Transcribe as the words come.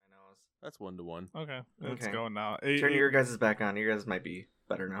That's 1-1. Okay, it's Okay. going now. Turn your guys' back on. Your guys might be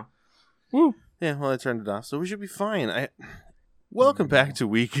better now. Woo! Yeah, well, I turned it off, so we should be fine. Welcome back to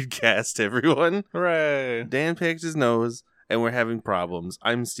Weekend Cast, everyone. Hooray! Dan picked his nose, and we're having problems.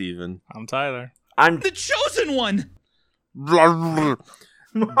 I'm Steven. I'm Tyler. I'm The chosen one!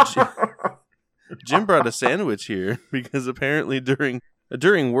 Jim brought a sandwich here because apparently during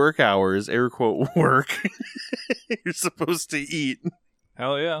work hours, air quote work, you're supposed to eat.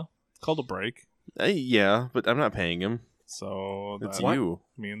 Hell yeah! It's called a break, Yeah, but I'm not paying him. so It's that you.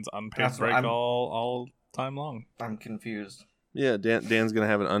 means unpaid That's what break I'm- all time long. I'm confused. Yeah, Dan's gonna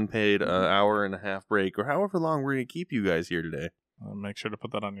have an unpaid hour and a half break, or however long we're gonna keep you guys here today. Make sure to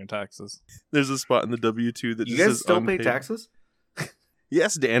put that on your taxes. There's a spot in the W-2 that You just guys says still unpaid. pay taxes?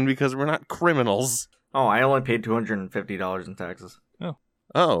 Yes, Dan, because we're not criminals. Oh, I only paid $250 in taxes.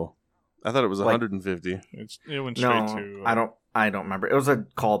 Oh, I thought it was Like- 150. It went straight No, to. I don't remember. It was a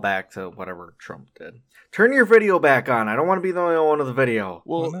callback to whatever Trump did. Turn your video back on. I don't want to be the only one with the video.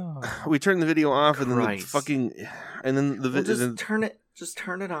 Well, no. we turned the video off, and then Christ. and then the Well, video. just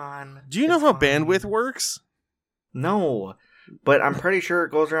turn it on. Do you know It's how fine. bandwidth works? No, but I'm pretty sure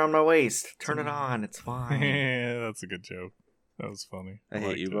it goes around my waist. Turn it on. It's fine. That's a good joke. That was funny. I hate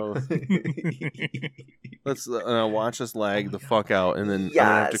liked you it. both. Let's watch us lag Oh the my fuck out, and then I'm gonna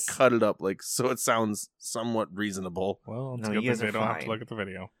have to Yes. cut it up so it sounds somewhat reasonable. Well, it's No, good you that guys they are don't have to fine. look at the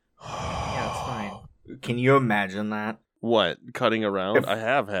video. Yeah, it's fine. Can you imagine that? What, cutting around? If- I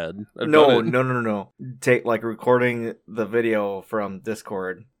have had. I've No, done it. no. Take like recording the video from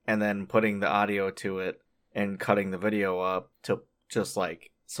Discord and then putting the audio to it and cutting the video up to just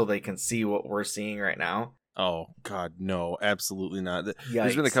like so they can see what we're seeing right now. Oh God, no, absolutely not.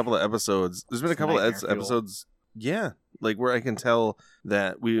 There's been a Yikes. couple of episodes. There's been a It's couple of nightmare fuel. episodes. Yeah, like where I can tell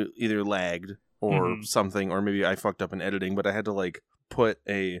that we either lagged or Mhm. something, or maybe I fucked up in editing. But I had to like put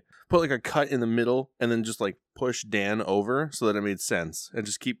like a cut in the middle and then just like push Dan over so that it made sense, and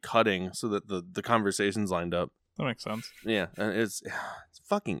just keep cutting so that the conversations lined up. That makes sense. Yeah, and it's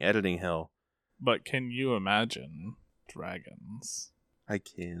fucking editing hell. But can you imagine dragons? I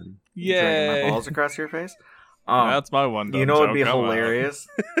can. Dragging my Yay! balls across your face. That's my one. You know what'd be joke. Come on. hilarious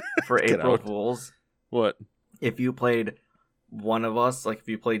for Get April out. Fools? What? If you played one of us, like if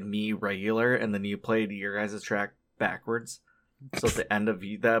you played me regular and then you played your guys' track backwards. So at the end of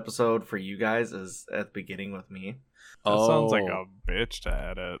the episode for you guys is at the beginning with me. That sounds like Oh. a bitch to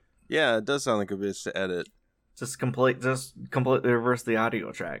edit. Yeah, it does sound like a bitch to edit. Just completely reverse the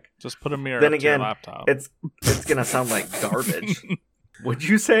audio track. Just put a mirror Then up to your again, laptop. It's gonna sound like garbage. Would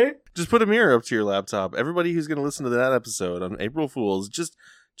you say? Just put a mirror up to your laptop. Everybody who's going to listen to that episode on April Fools, just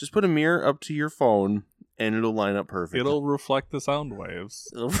put a mirror up to your phone, and it'll line up perfect. It'll reflect the sound waves.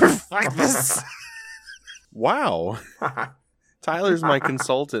 It'll reflect this. Wow. Tyler's my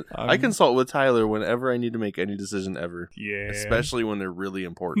consultant. I consult with Tyler whenever I need to make any decision ever, Yeah. especially when they're really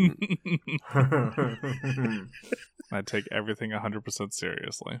important. I take everything 100%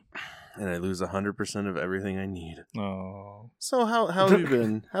 seriously. And I lose 100% of everything I need. Oh. So how have you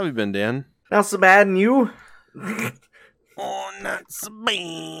been? How have you been, Dan? Not so bad, and you? Oh, not so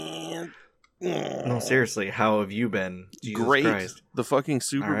bad. No, seriously, how have you been? Jesus Great. Christ. The fucking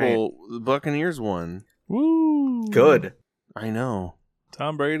Super All right. Bowl, the Buccaneers won. Woo! Good. I know.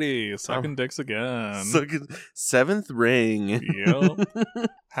 Tom Brady sucking dicks again. Seventh ring. Yep.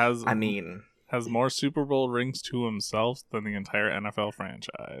 Has I mean, has more Super Bowl rings to himself than the entire NFL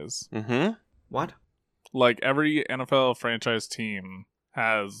franchise. Mm-hmm. what? Like every NFL franchise team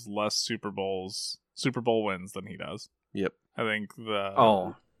has less Super Bowl wins than he does. Yep. I think the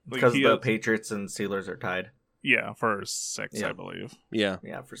Oh, because he the has- Patriots and Steelers are tied. yeah, for 6, I Yeah. believe. Yeah.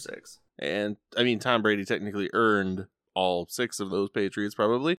 Yeah, for 6. And, I mean, Tom Brady technically earned all 6 of those Patriots,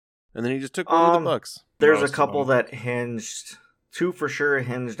 probably. And then he just took one of the Bucks. There's Most a of couple them. that hinged, 2 for sure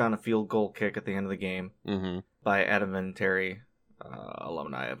hinged on a field goal kick at the end of the game Mm-hmm. by Adam Vinatieri,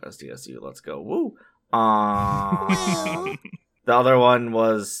 alumni of SDSU. Let's go. Woo! The other one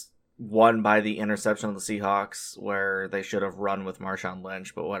was won by the interception of the Seahawks, where they should have run with Marshawn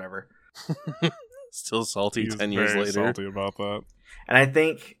Lynch, but whatever. Still salty He's 10 years very later. salty about that. And I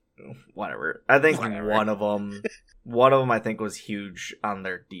think, whatever. I think one of them, I think was huge on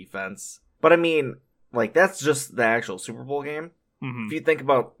their defense. But I mean, like that's just the actual Super Bowl game. Mhm. If you think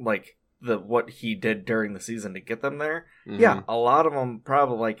about like what he did during the season to get them there, Mhm. yeah, a lot of them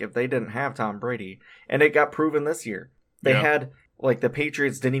probably like if they didn't have Tom Brady, and it got proven this year. They Yeah. had like the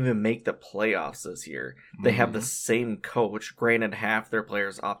Patriots didn't even make the playoffs this year. They have the same coach. Granted, half their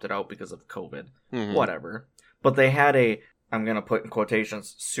players opted out because of COVID. Mhm. Whatever. But they had a, I'm going to put in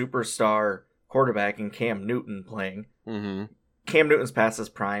quotations, superstar quarterback in Cam Newton playing. Mhm. Cam Newton's past his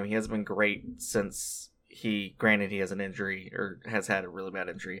prime. He hasn't been great since granted he has an injury or has had a really bad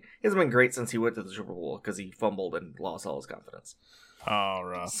injury. He hasn't been great since he went to the Super Bowl because he fumbled and lost all his confidence. Oh,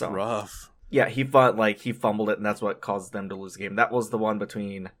 rough. So, Rough. yeah, he fumbled it, and that's what caused them to lose the game. That was the one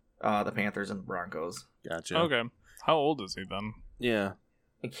between the Panthers and the Broncos. Gotcha. Okay. How old is he then? Yeah.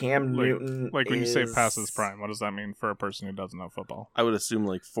 Cam Newton, Like when you say is- past his prime, what does that mean for a person who doesn't know football? I would assume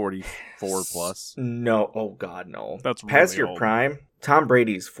like 44 plus. No, oh god, no. That's Past really your old. prime. Tom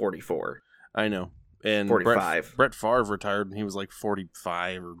Brady's 44. I know. And 45. Brett Favre retired when he was like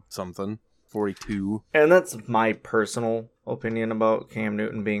 45 or something. 42. And that's my personal opinion about Cam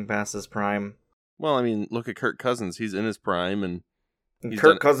Newton being past his prime. Well, I mean, look at Kirk Cousins. He's in his prime, and he's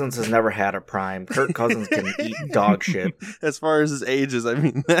Kirk done- Cousins has never had a prime. Kirk Cousins can eat dog shit. As far as his age is, I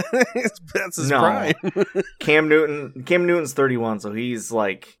mean, that's his No. prime. Cam Newton's 31, so he's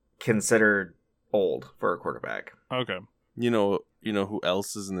like considered old for a quarterback. Okay. You know who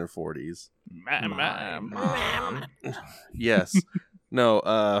else is in their 40s? My mom. Yes. No,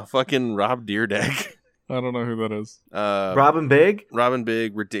 fucking Rob Deerdeck. I don't know who that is. Robin Big? Robin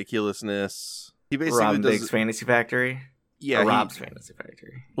Big, ridiculousness. He basically Robin does Big's Fantasy Factory? yeah, Or Rob's Fantasy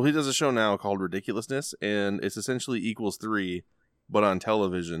Factory. well, he does a show now called Ridiculousness, and it's essentially equals 3, but on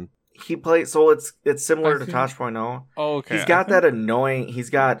television. He plays, so it's similar I to think- Tosh.0. Oh, okay. He's got that annoying. He's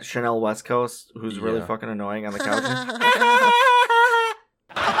got Chanel West Coast, who's really Yeah. fucking annoying on the couch.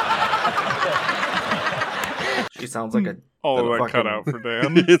 She sounds like a. All of the that cut fucking- out for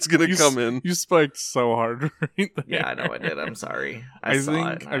Dan. It's gonna You come in. You spiked so hard right there. Yeah, I know I did. I'm sorry. I saw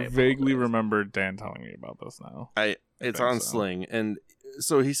it think and I vaguely apologize. remember Dan telling me about this now. It's think on so. Sling, and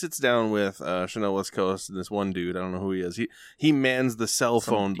so he sits down with Chanel West Coast and this one dude. I don't know who he is. He mans the cell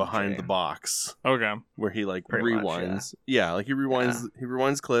Some phone DJ. behind the box Okay. where he like Pretty much, rewinds. Yeah, like he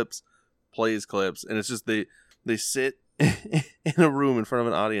rewinds clips, plays clips, and it's just they sit in a room in front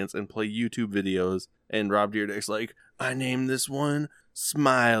of an audience and play YouTube videos. And Rob Dyrdek's like, I named this one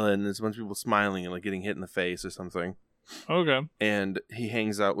Smiling. And there's a bunch of people smiling and like getting hit in the face or something. Okay. And he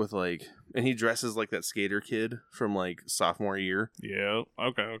hangs out with like, and he dresses like that skater kid from like sophomore year. Yeah.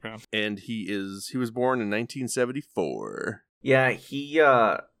 Okay. And he was born in 1974. Yeah, he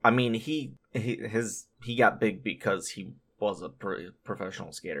got big because he was a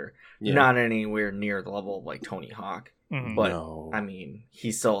professional skater. Yeah. Not anywhere near the level of like Tony Hawk. Mhm. But No. I mean,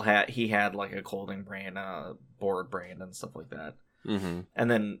 he had like a clothing brand, a board brand, and stuff like that. Mm-hmm. And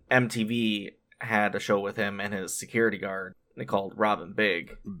then MTV had a show with him and his security guard. They called Robin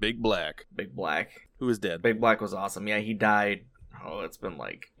Big, Big Black, Big Black. who is dead. Big Black was awesome. Yeah, he died. Oh, it's been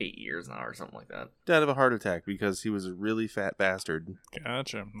like 8 years now or something like that. Died of a heart attack because he was a really fat bastard.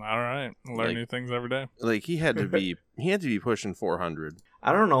 Gotcha. All right. Learn Like- new things every day. Like he had to be pushing 400.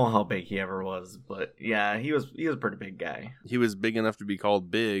 I don't know how big he ever was, but yeah, he was a pretty big guy. He was big enough to be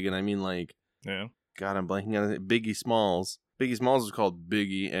called big, and I mean like, Yeah. God, I'm blanking on it. Biggie Smalls. Biggie Smalls was called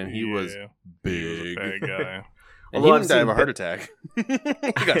Biggie, and he was Yeah. big. He was a big guy. And Although he I've didn't die of seen a heart attack.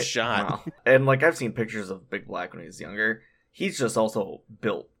 He got shot. Wow. And like I've seen pictures of Big Black when he was younger. He's just also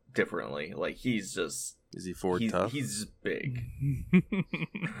built differently. Like he's just Is he Ford he's, tough? he's just big.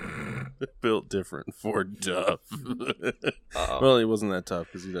 Built different. Ford tough. Uh-oh. Well, he wasn't that tough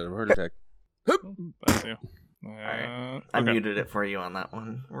because he died of a heart attack. That's you. right. I Okay. muted it for you on that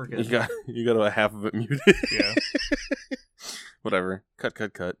one. We're good. You got a half of it muted. Yeah. Whatever. Cut.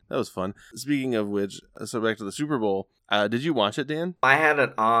 That was fun. Speaking of which, so back to the Super Bowl. Did you watch it, Dan? I had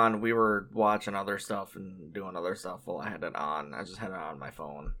it on. We were watching other stuff and doing other stuff while I had it on. I just had it on my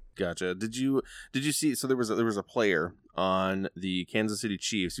phone. Gotcha. Did you see? So there was a player on the Kansas City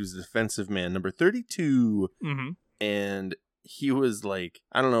Chiefs. He was a defensive man, number 32, Mm-hmm. and he was like,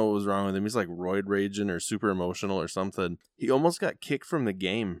 I don't know what was wrong with him. He's like roid raging or super emotional or something. He almost got kicked from the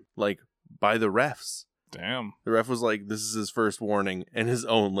game, like by the refs. Damn. The ref was like, "This is his first warning and his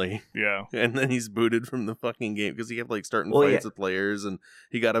only," Yeah. and then he's booted from the fucking game because he kept like starting Well, fights yeah. with players, and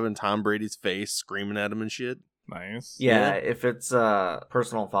he got up in Tom Brady's face, screaming at him and shit. Nice. Yeah, if it's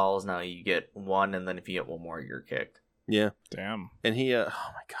personal fouls now, you get one, and then if you get one more, you're kicked. Yeah. Damn. And he, oh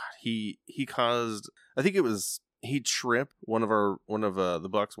my god, he caused. I think it was he tripped one of the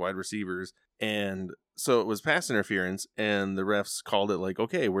Bucks wide receivers, and so it was pass interference, and the refs called it like,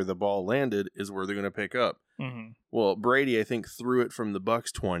 okay, where the ball landed is where they're gonna pick up. Mm-hmm. Well, Brady, I think, threw it from the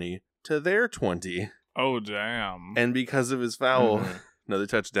Bucks 20 to their 20, Oh, damn. and because of his foul, Mhm. another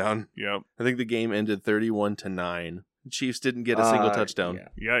touchdown. Yep. I think the game ended 31-9. The Chiefs didn't get a single touchdown.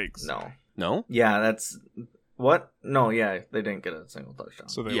 Yeah. Yikes. No. No, Yeah, that's what? No, yeah, they didn't get a single touchdown.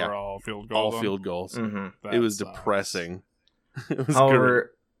 So they Yeah. were all field all goals. field goals. Mhm. It was sucks. depressing. It was great.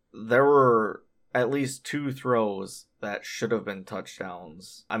 However, there were at least 2 throws that should have been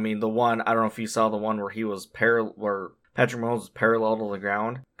touchdowns. I mean, the one, I don't know if you saw the one where he was where Patrick Mahomes was parallel to the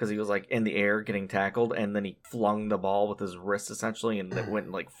ground because he was like in the air getting tackled, and then he flung the ball with his wrist essentially, and it went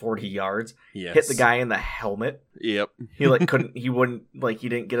like 40 yards. Yes. Hit the guy in the helmet. Yep. He like he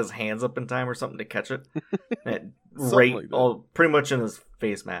didn't get his hands up in time or something to catch it. And pretty much in his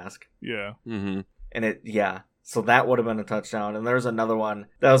face mask. Yeah. Mm-hmm. And so that would have been a touchdown. And there's another one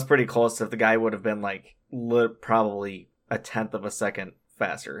that was pretty close. If the guy would have been like probably a tenth of a second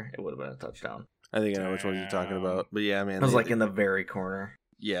faster, it would have been a touchdown. I think I know which one you're talking about. But yeah, man. It was in the very corner.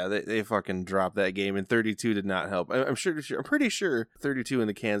 Yeah, they fucking dropped that game, and 32 did not help. I'm pretty sure 32 in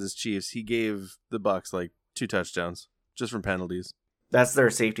the Kansas Chiefs, he gave the Bucs like 2 touchdowns just from penalties. That's their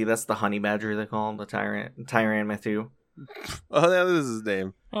safety. That's the honey badger they call him, the Tyrann Mathieu. Oh, that is his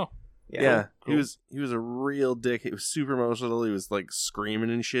name. Oh. Yeah. Cool. He was a real dick. He was super emotional. He was like screaming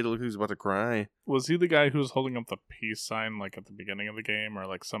and shit. It looked like he was about to cry. Was he the guy who was holding up the peace sign like at the beginning of the game or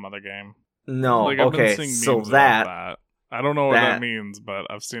like some other game? No. Like, I've been okay, seeing so memes about that. I don't know what that that means, but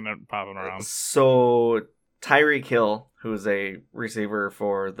I've seen it popping around. So Tyreek Hill, who is a receiver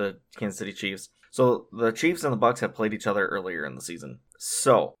for the Kansas City Chiefs. So the Chiefs and the Bucs have played each other earlier in the season.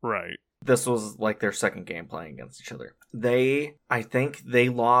 So Right. this was like their second game playing against each other. The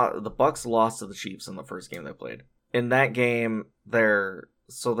Bucs lost to the Chiefs in the first game they played. In that game, there's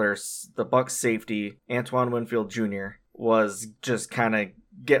the Bucs safety, Antoine Winfield Jr., was just kind of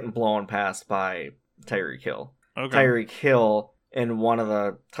getting blown past by Tyreek Hill. Okay. Tyreek Hill, in one of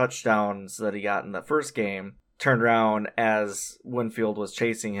the touchdowns that he got in the first game, turned around as Winfield was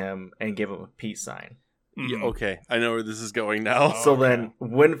chasing him and gave him a peace sign. Yeah, okay, I know where this is going now. So then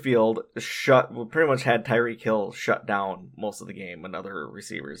Winfield pretty much had Tyreek Hill shut down most of the game and other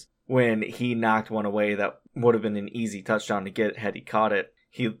receivers. When he knocked one away that would have been an easy touchdown to get had he caught it,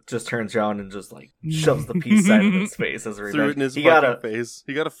 he just turns around and just like shoves the peace sign in his face as a revenge. Threw it in his face.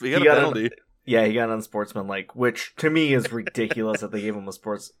 He got a penalty. He got unsportsmanlike, which to me is ridiculous that they gave him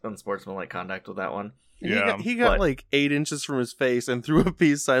a unsportsmanlike conduct with that one. Yeah, he got like 8 inches from his face and threw a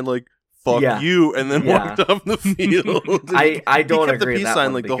peace sign like "fuck you," and then walked off the field. I don't agree with that sign,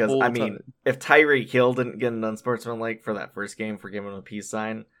 one like, the because whole I mean, time. if Tyreek Hill didn't get an unsportsmanlike for that first game for giving him a peace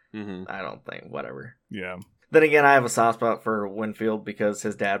sign, Mm-hmm. I don't think whatever. Yeah. Then again, I have a soft spot for Winfield because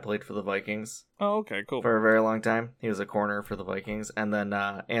his dad played for the Vikings Oh, okay, cool. for a very long time. He was a corner for the Vikings, and then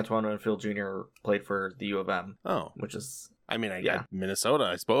Antoine Winfield Jr. played for the U of M, Oh, which is I mean, I got Minnesota,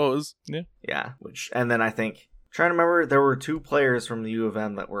 I suppose. and then I think. Trying to remember, there were 2 players from the U of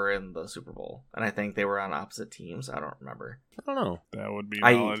M that were in the Super Bowl, and I think they were on opposite teams. I don't remember. I don't know. That would be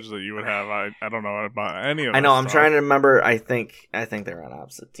knowledge that you would have. I don't know about any of. I know. I'm stuff. trying to remember. I think they're on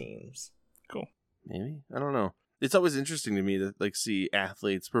opposite teams. Cool. Maybe, I don't know. It's always interesting to me to like see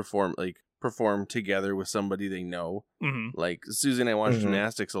athletes perform together with somebody they know. Mm-hmm. Like Susie and I watch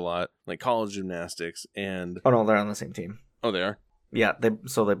gymnastics a lot, like college gymnastics, and Oh no, they're on the same team. oh, they are. Yeah, they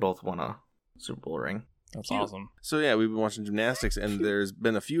both won a Super Bowl ring. That's Cute. awesome. So yeah, we've been watching gymnastics, and there's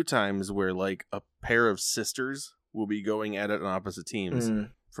been a few times where like a pair of sisters will be going at it on opposite teams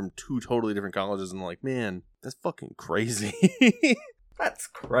from 2 totally different colleges, and I'm like, man, that's fucking crazy. That's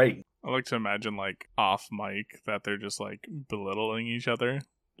great. I like to imagine like off mic that they're just like belittling each other.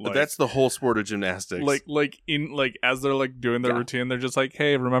 But that's the whole sport of gymnastics. Like as they're like doing their routine, they're just like,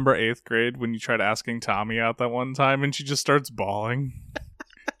 "Hey, remember 8th grade when you tried asking Tommy out that one time?" And she just starts bawling.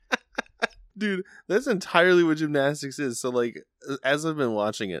 Dude, that's entirely what gymnastics is. So, like, as I've been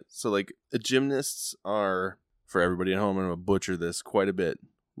watching it, so, like, gymnasts are, for everybody at home, I'm going to butcher this quite a bit.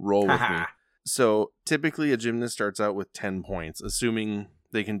 Roll with me. So, typically, a gymnast starts out with 10 points, assuming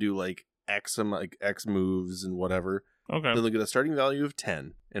they can do, like, X moves and whatever. Okay. Then they'll get a starting value of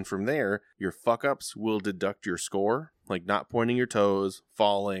 10. And from there, your fuck-ups will deduct your score, like not pointing your toes,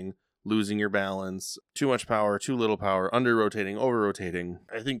 falling, losing your balance, too much power, too little power, under-rotating, over-rotating,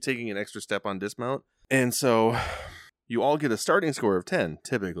 I think taking an extra step on dismount. And so you all get a starting score of 10,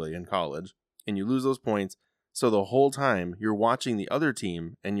 typically, in college, and you lose those points. So the whole time, you're watching the other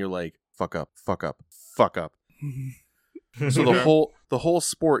team, and you're like, fuck up, fuck up, fuck up. So the whole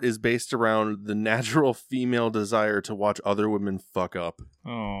sport is based around the natural female desire to watch other women fuck up.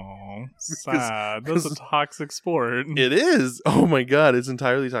 Oh, sad. That's a toxic sport. It is. Oh my god, it's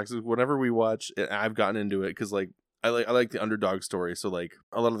entirely toxic. Whenever we watch, I've gotten into it because like I like the underdog story. So like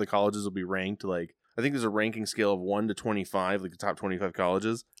a lot of the colleges will be ranked. Like I think there's a ranking scale of 1 to 25, like the top 25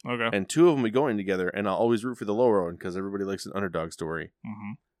 colleges. Okay. And 2 of them will be going together, and I'll always root for the lower one because everybody likes an underdog story.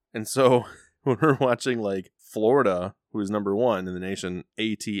 Mm-hmm. And so when we're watching like Florida, who is number 1 in the nation,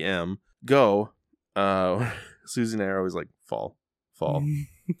 ATM, go, Susie and I are always like, fall. fall,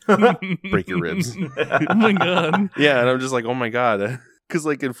 break your ribs. Oh my god. Yeah, and I'm just like, oh my god. Because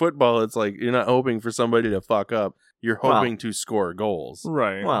like in football, it's like you're not hoping for somebody to fuck up. You're hoping to score goals.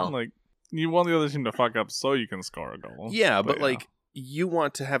 Right. Well. Like, you want the other team to fuck up so you can score a goal. Yeah, but like, you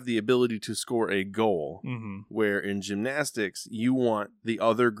want to have the ability to score a goal. Mm-hmm. Where in gymnastics, you want the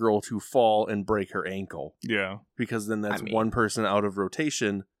other girl to fall and break her ankle. Yeah. Because then that's one person out of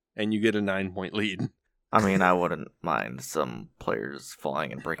rotation, and you get a 9-point lead. I mean, I wouldn't mind some players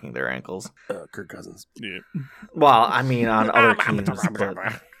falling and breaking their ankles. Kirk Cousins. Yeah. Well, I mean, on other teams,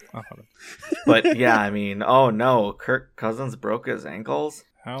 but yeah, I mean, oh no, Kirk Cousins broke his ankles?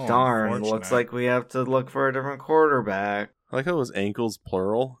 How Darn, unfortunate. looks like we have to look for a different quarterback. I like how it was ankles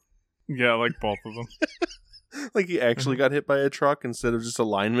plural. Yeah, like both of them. Like he actually got hit by a truck instead of just a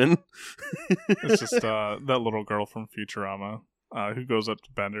lineman. It's just that little girl from Futurama who goes up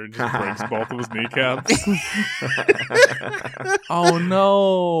to Bender and just breaks both of his kneecaps. Oh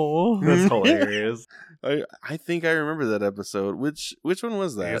no! That's hilarious. I think I remember that episode. Which one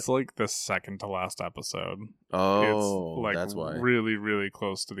was that? It's like the second to last episode. Oh, it's like that's why. Really, really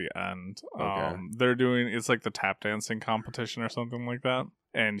close to the end. Okay. They're doing it's like the tap dancing competition or something like that.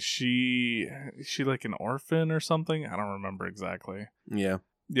 And she like an orphan or something. I don't remember exactly. Yeah.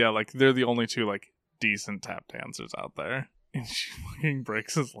 Yeah, like they're the only two like decent tap dancers out there, and she fucking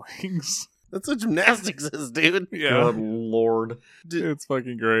breaks his legs. That's what gymnastics is, dude. Yeah, Good lord. it's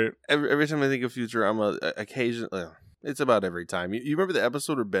fucking great. Every time I think of Futurama, occasionally, it's about every time. You remember the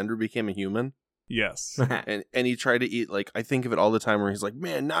episode where Bender became a human? Yes. And he tried to eat, like, I think of it all the time where he's like,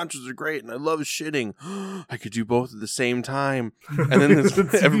 man, nachos are great and I love shitting. I could do both at the same time. And then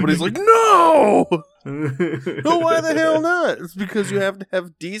everybody's like, no! No, why the hell not? It's because you have to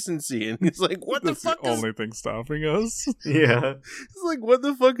have decency. And he's like, what That's the fuck the only thing stopping us. Yeah. It's like, what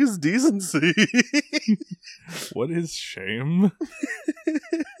the fuck is decency? What is shame?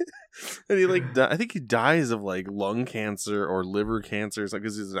 And he like, I think he dies of like lung cancer or liver cancer,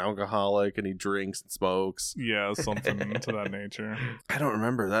 because he's an alcoholic and he drinks and smokes. Yeah, something to that nature. I don't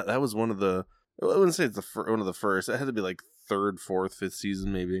remember that. That was one of the. I wouldn't say it's one of the first. It had to be like 3rd, 4th, 5th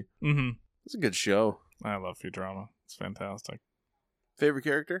season maybe. Mm-hmm. It's a good show. I love Futurama. It's fantastic. Favorite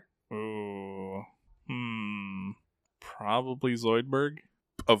character? Ooh. Probably Zoidberg.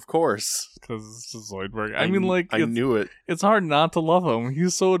 Of course, because it's just Zoidberg. I mean, like, I knew it. It's hard not to love him.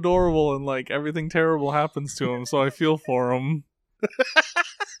 He's so adorable, and like everything terrible happens to him, so I feel for him.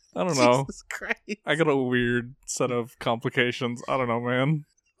 I don't know. Jesus Christ. I got a weird set of complications. I don't know, man.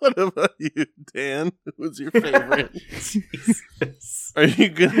 What about you, Dan? Who's your favorite? Jesus. Are you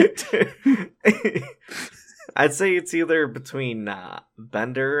gonna? I'd say it's either between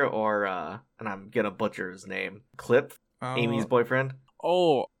Bender or and I'm gonna butcher his name. Clip, Amy's boyfriend.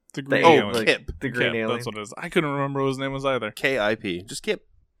 Oh, the green alien. alien. Kip. The green alien. That's what it is. I couldn't remember what his name was either. K-I-P. Just Kip.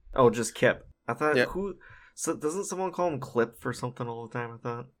 Oh, just Kip. I thought Yeah. So doesn't someone call him Clip for something all the time? I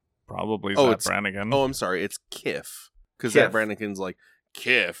thought. Probably Oh, Zach Brannigan. Oh, I'm sorry. It's Kiff. Because Kiff. Zach Brannigan's like,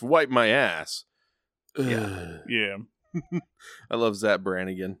 Kiff, wipe my ass. Yeah. Yeah. I love Zach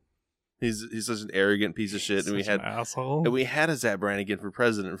Brannigan. He's such an arrogant piece of shit, Such an asshole. and we had a Zach Brannigan for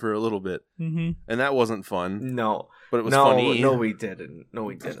president for a little bit, Mm-hmm. and that wasn't fun. No, But it was funny. No, we didn't. No,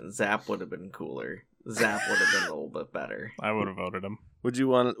 we didn't. Zap would have been cooler. Zap would have been a little bit better. I would have voted him. Would you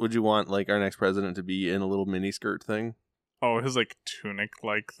want like our next president to be in a little mini skirt thing? Oh, his like tunic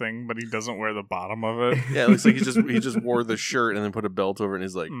like thing, but he doesn't wear the bottom of it. Yeah, it looks like he just wore the shirt and then put a belt over it, and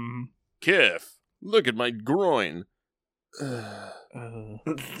he's like, Mhm. Kiff, look at my groin.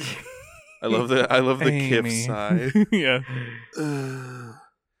 I love the Kiff Amy. sigh. Yeah.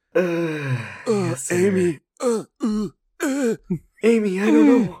 Yes, sir. Amy. Amy, I don't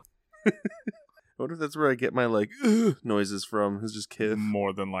know. I wonder if that's where I get my like noises from. It's just Kiff,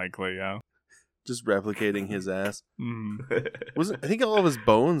 More than likely, yeah. just replicating his ass. Mhm. I think all of his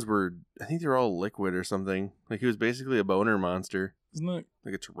bones were. I think they were all liquid or something. Like he was basically a boner monster, Isn't it?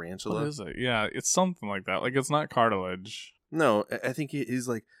 like a tarantula. What is it? Yeah, it's something like that. Like, it's not cartilage. No, I think he's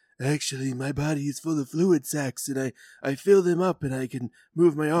like. Actually, my body is full of fluid sacs, and I fill them up, and I can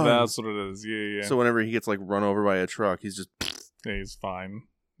move my arms. That's what it is. Yeah. So whenever he gets like run over by a truck, he's just Yeah, he's fine.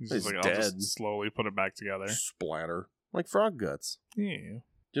 He's He's just like, dead. I'll just slowly put it back together. splatter like frog guts. Yeah.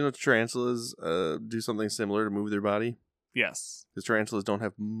 Do you know tarantulas do something similar to move their body? Yes. Because tarantulas don't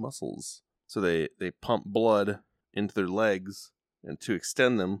have muscles, so they pump blood into their legs and to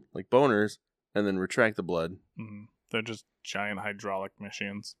extend them like boners, and then retract the blood. Mhm. They're just giant hydraulic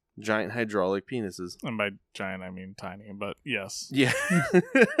machines. Giant hydraulic penises. And by giant, I mean tiny, but yes. Yeah,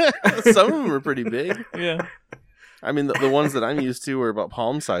 some of them are pretty big. Yeah. I mean, the ones that I'm used to are about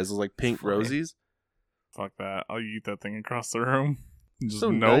palm sizes, like pink Funny. rosies. Fuck that. I'll eat that thing across the room. Just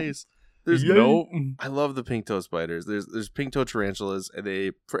So nope. nice. There's Nope. I love the pink toe spiders. There's pink toe tarantulas, and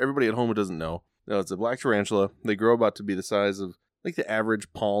they, for everybody at home who doesn't know, no, it's a black tarantula. They grow about to be the size of like the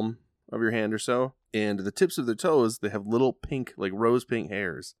average palm of your hand or so, and the tips of their toes, they have little pink, like rose pink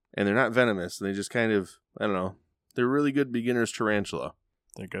hairs, and they're not venomous. They just kind of, I don't know, they're really good beginner's tarantula.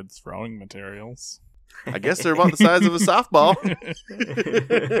 They're good throwing materials. I guess they're about the size of a softball.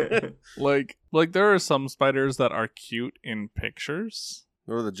 like there are some spiders that are cute in pictures.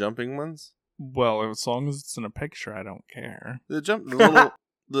 What are the jumping ones? Well, as long as it's in a picture, I don't care. The little,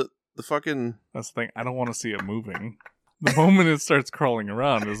 the fucking. That's the thing. I don't want to see it moving. The moment it starts crawling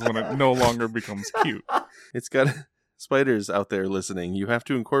around is when it no longer becomes cute. It's got spiders out there listening. You have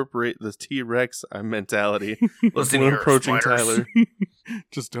to incorporate the T-Rex mentality. Listen when here, approaching spiders. Tyler,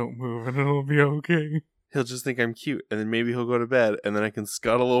 Just don't move and it'll be okay. he'll just think I'm cute, and then maybe he'll go to bed, and then I can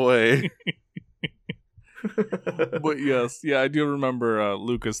scuttle away. But yes, yeah, I do remember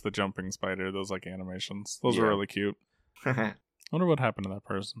Lucas the jumping spider. Those like animations. Those were Yeah. really cute. I wonder what happened to that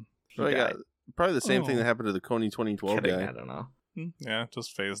person. So I got probably the same thing Oh. that happened to the Coney 2012 Kidding, guy. I don't know. Yeah,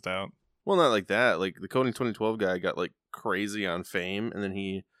 just phased out. Well, not like that. Like the Coney 2012 guy got like crazy on fame, and then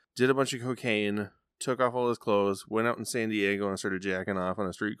he did a bunch of cocaine, took off all his clothes, went out in San Diego, and started jacking off on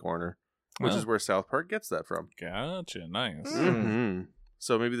a street corner, which Oh. is where South Park gets that from. Gotcha, nice. Mm-hmm.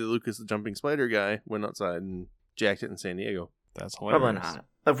 So maybe the Lucas the jumping spider guy went outside and jacked it in San Diego. That's hilarious. Probably not.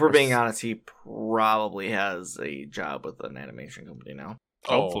 If we're being honest, he probably has a job with an animation company now.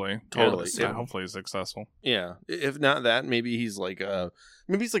 Hopefully, totally. Yeah, hopefully he's successful. Yeah. If not that, maybe he's like a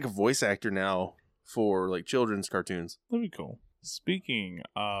voice actor now for like children's cartoons. That'd be cool. Speaking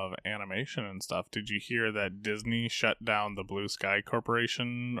of animation and stuff, did you hear that Disney shut down the Blue Sky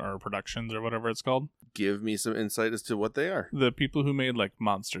Corporation or Productions or whatever it's called? Give me some insight as to what they are. The people who made like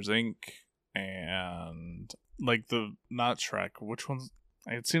Monsters Inc. and like the not Shrek, which ones?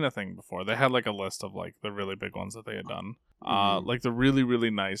 I had seen a thing before. They had like a list of like the really big ones that they had done. Mhm. Like the really, really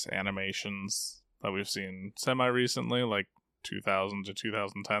nice animations that we've seen semi recently, like 2000 to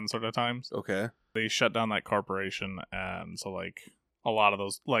 2010 sort of times. Okay. They shut down that corporation, and so like a lot of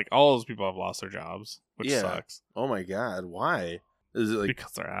those, like all those people have lost their jobs, which Yeah. sucks Oh my God. Why? Is it like,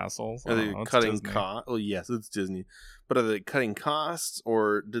 because they're assholes. I are don't they know, it's cutting Disney. costs? Oh, yes, it's Disney. But are they cutting costs,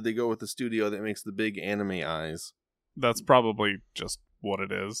 or did they go with the studio that makes the big anime eyes? That's probably just what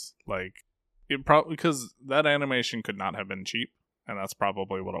it is. Like it probably because that animation could not have been cheap, and that's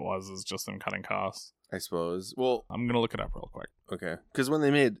probably what it was. Is just them cutting costs. I suppose. Well, I'm gonna look it up real quick. okay, because when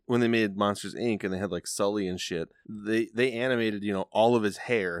they made Monsters Inc. and they had like Sully and shit, they animated all of his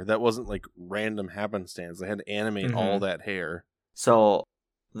hair. That wasn't like random happenstance. They had to animate all that hair. So,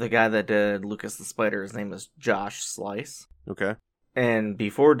 the guy that did Lucas the Spider, his name is Josh Slice. Okay. And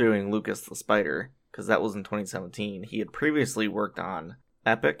before doing Lucas the Spider, because that was in 2017, he had previously worked on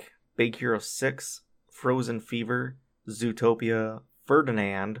Epic, Big Hero 6, Frozen Fever, Zootopia,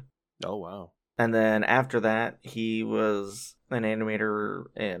 Ferdinand. Oh wow. And then after that, he was an animator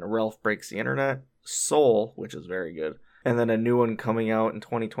in Ralph Breaks the Internet, Soul, which is very good. And then a new one coming out in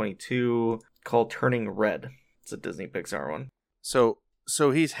 2022 called Turning Red. It's a Disney Pixar one.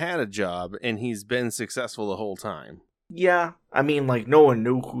 So he's had a job and he's been successful the whole time. Yeah, I mean, like, no one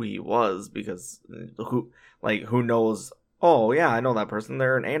knew who he was because who knows? Oh, yeah, I know that person.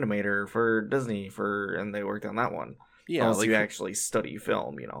 They're an animator for Disney and they worked on that one. Yeah, Unless like you actually study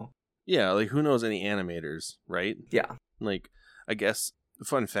film, yeah, like who knows any animators, right? Yeah. Like, I guess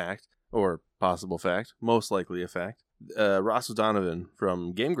fun fact or possible fact, most likely a fact. Ross O'Donovan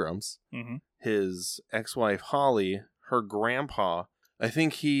from Game Grumps, Mm-hmm. his ex-wife Holly, her grandpa, I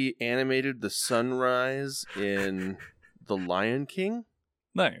think he animated the sunrise in The Lion King,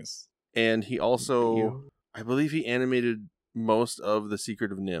 Nice. and he also, I believe he animated most of The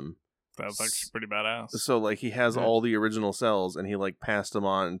Secret of Nim. That's actually pretty badass. So, like, he has all the original cells, and he, like, passed them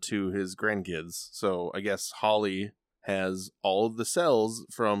on to his grandkids. So, I guess Holly has all of the cells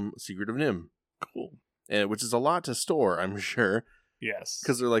from Secret of Nim. Cool. Which is a lot to store, I'm sure. Yes.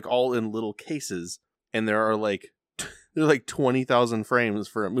 Because they're, like, all in little cases. And there are, like, 20,000 frames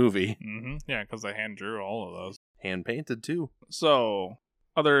for a movie. Mm-hmm. Yeah, because they hand drew all of those. Hand-painted, too. So,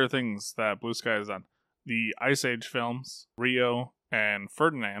 other things that Blue Sky has done. The Ice Age films, Rio and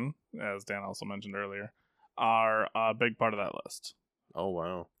Ferdinand, as Dan also mentioned earlier, are a big part of that list. Oh,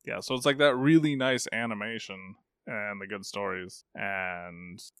 wow. Yeah, so it's like that really nice animation and the good stories.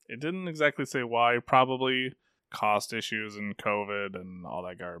 And it didn't exactly say why. Probably cost issues and COVID and all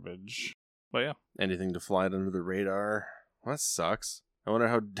that garbage. But yeah. Anything to fly under the radar. Well, that sucks. I wonder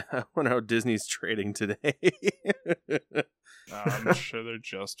how Disney's trading today. I'm sure they're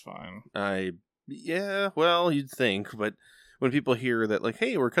just fine. Yeah, well, you'd think, but when people hear that, like,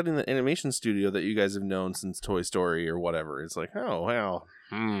 hey, we're cutting the animation studio that you guys have known since Toy Story or whatever, it's like, oh, well,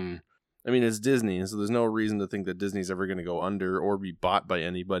 I mean, it's Disney, so there's no reason to think that Disney's ever going to go under or be bought by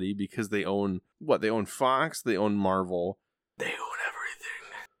anybody because they own, what? They own Fox, they own Marvel. They own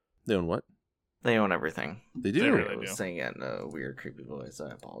everything. They own what? They own everything. They do. They really I was do. saying it in a weird, creepy voice.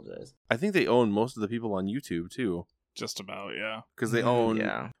 I apologize. I think they own most of the people on YouTube, too. Just about, yeah. Because they own,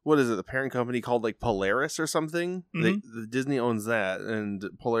 Yeah. what is it, the parent company called, like, Polaris or something? The Disney owns that, and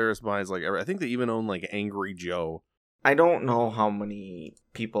Polaris buys, like, I think they even own, like, Angry Joe. I don't know how many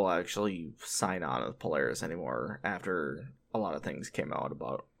people actually sign on with Polaris anymore after a lot of things came out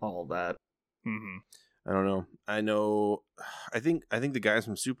about all that. Mm-hmm. I don't know. I think the guys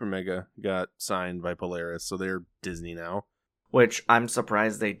from Super Mega got signed by Polaris, so they're Disney now. Which I'm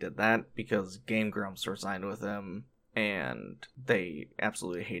surprised they did that because Game Grumps were signed with them and they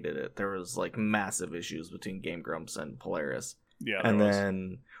absolutely hated it. There was like massive issues between Game Grumps and Polaris. Yeah, And there was.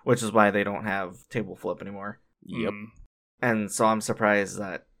 then, which is why they don't have Table Flip anymore. Yep. And so I'm surprised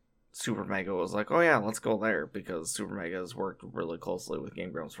that Super Mega was like, oh yeah, let's go there because Super Mega has worked really closely with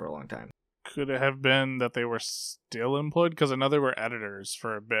Game Grumps for a long time. Could it have been that they were still employed? Because I know they were editors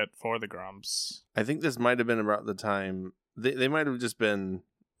for a bit for the Grumps. I think this might have been about the time they might have just been.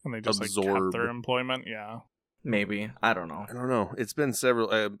 And they just like kept Absorbed. their employment, yeah. Maybe. I don't know. I don't know. It's been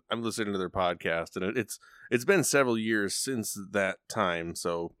several. I'm listening to their podcast, and it's been several years since that time.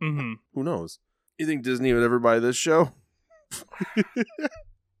 So Mm-hmm. who knows? You think Disney would ever buy this show?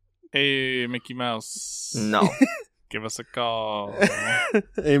 Hey, Mickey Mouse. No. Give us a call.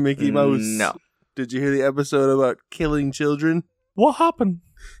 Hey, Mickey Mouse. No. Did you hear the episode about killing children? What happened?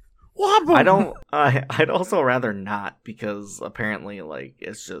 I'd also rather not because apparently like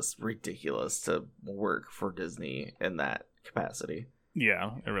it's just ridiculous to work for Disney in that capacity.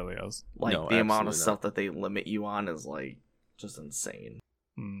 Yeah, it really is. Like No, the amount of absolutely stuff that they limit you on is like just insane.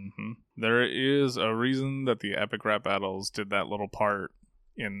 Mm-hmm. There is a reason that the Epic Rap Battles did that little part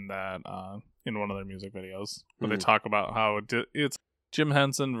in that in one of their music videos where they Mhm. talk about how it's Jim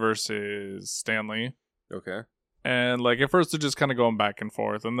Henson versus Stanley. Okay. And like at first they're just kind of going back and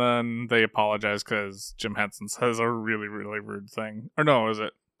forth, and then they apologize because Jim Henson says a really, really rude thing. Or no, is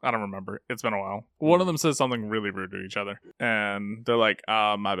it? I don't remember. It's been a while. One of them says something really rude to each other, and they're like,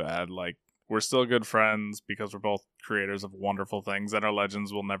 my bad. Like, we're still good friends because we're both creators of wonderful things, and our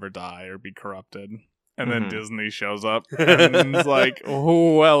legends will never die or be corrupted." And then Mhm. Disney shows up and is like,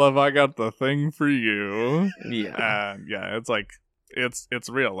 "Oh well, have I got the thing for you?" Yeah. And yeah, it's like it's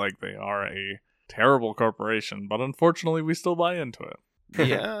real. Like they are a terrible corporation, but unfortunately, we still buy into it.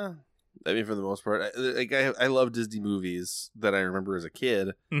 Yeah. I mean, for the most part, I love Disney movies that I remember as a kid.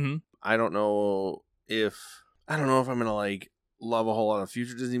 Mm-hmm. I don't know if I'm gonna like love a whole lot of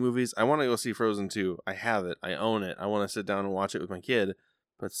future Disney movies. I want to go see Frozen 2. I have it. I own it. I want to sit down and watch it with my kid,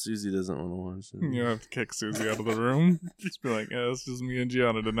 but Susie doesn't want to watch it. You have to kick Susie out of the room. Just be like, "Yeah, it's just me and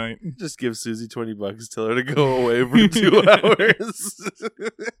Gianna tonight." Just give Susie $20. Tell her to go away for 2 hours.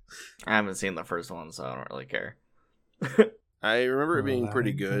 I haven't seen the first one, so I don't really care. I remember it being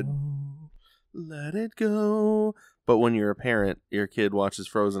pretty good. Let it go. But when you're a parent, your kid watches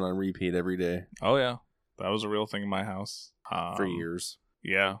Frozen on repeat every day Oh yeah, that was a real thing in my house for years.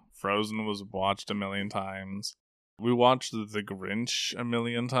 Yeah, Frozen was watched a million times. We watched The Grinch a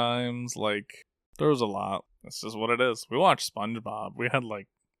million times. Like, there was a lot. That's just what it is. We watched SpongeBob. We had, like,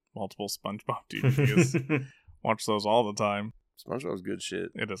 multiple SpongeBob DVDs. Watched those all the time. SpongeBob's good shit.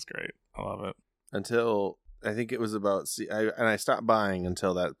 It is great. I love it. Until I think it was about I stopped buying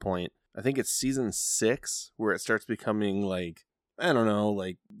until that point. I think it's season 6 where it starts becoming like, I don't know,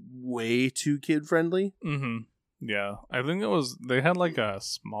 like way too kid friendly. Mm-hmm. Yeah. I think it was, they had, like, a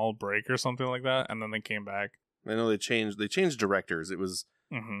small break or something like that, and then they came back. I know they changed directors. It was,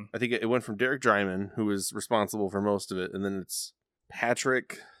 Mm-hmm. I think it went from Derek Dryman, who was responsible for most of it, and then it's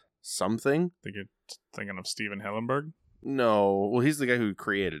Patrick something. I think you're thinking of Steven Hillenburg. No, well, he's the guy who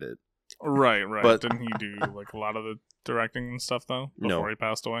created it. Right. But- Didn't he do, like, a lot of the directing and stuff, though, before No. he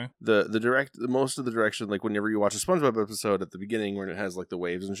passed away? The most of the direction, like whenever you watch a SpongeBob episode at the beginning where it has like the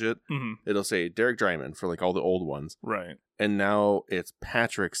waves and shit, Mm-hmm. it'll say Derek Dryman for like all the old ones. Right. And now it's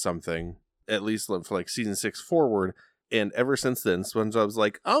Patrick something, at least for like season 6 forward. And ever since then, SpongeBob's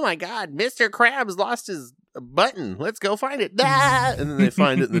like, oh my god, Mr. Krabs lost his button. Let's go find it. Ah! And then they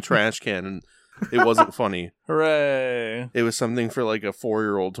find it in the trash can, and it wasn't funny. Hooray! It was something for like a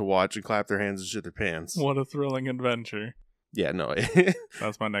 4-year-old to watch and clap their hands and shit their pants. What a thrilling adventure. Yeah, no.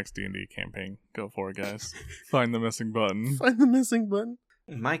 That's my next D&D campaign. Go for it, guys. Find the missing button. Find the missing button.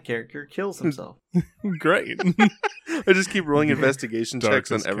 My character kills himself. Great. I just keep rolling investigation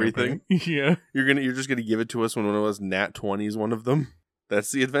checks on Darkest everything. campaign. Yeah. You're just gonna give it to us when one of us nat 20s one of them.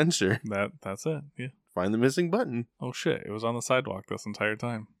 That's the adventure. That's it. Yeah. Find the missing button. Oh shit! It was on the sidewalk this entire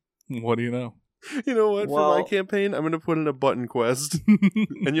time. What do you know? You know what? For Well- my campaign, I'm gonna put in a button quest,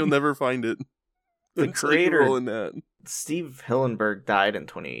 and you'll never find it. The Until creator- you roll in that. Steve Hillenburg died in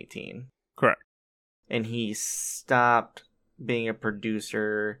 2018. Correct. And he stopped being a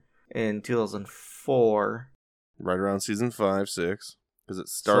producer in 2004. Right around season 5, 6, because it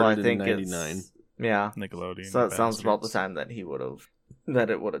So I started think in '99. it's... Yeah. Nickelodeon. So that sounds about the bastards. time that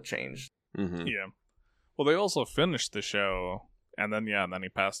it would have changed. Mm-hmm. Yeah. Well, they also finished the show, and then he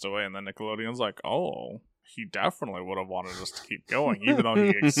passed away, and then Nickelodeon's like, oh, he definitely would have wanted us to keep going, even though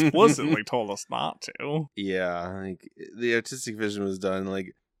he explicitly told us not to. Yeah, like the artistic vision was done.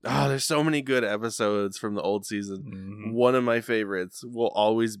 Like, there's so many good episodes from the old season. Mhm. One of my favorites will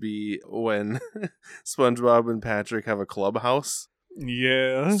always be when SpongeBob and Patrick have a clubhouse.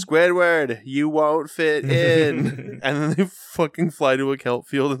 Yeah. Squidward, you won't fit in. And then they fucking fly to a kelp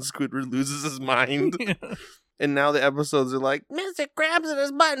field and Squidward loses his mind. And now the episodes are like, Mr. Krabs and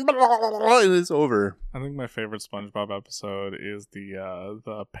his button, blah, blah, blah, blah, and it's over. I think my favorite SpongeBob episode is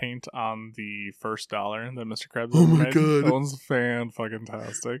the paint on the $1 that Mr. Krabs Oh my made. God. That one's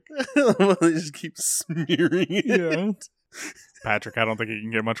fantastic. They just keep smearing it. Yeah. Patrick, I don't think it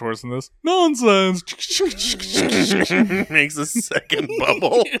can get much worse than this. Nonsense. Makes a second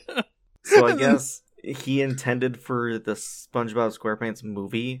bubble. So I guess he intended for the SpongeBob SquarePants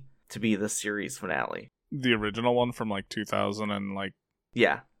movie to be the series finale. The original one from like 2000 and like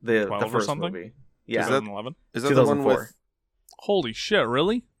Yeah, the 12 or first something? movie. Yeah, 2011. Is that the one 2004. with... Holy shit!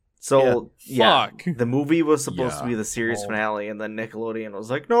 Really? So yeah, Fuck. the movie was supposed to Yeah. be the series Oh. finale, and then Nickelodeon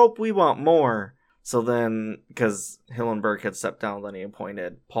was like, "Nope, we want more." So then, because Hillenburg had stepped down, then he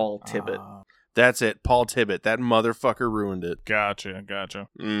appointed Paul Tibbett. That's it, Paul Tibbett. That motherfucker ruined it. Gotcha.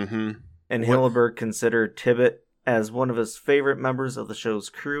 Mm-hmm. And What- Hillenburg considered Tibbett as one of his favorite members of the show's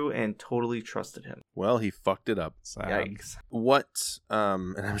crew and totally trusted him. Well, he fucked it up. Sad. Yikes. What,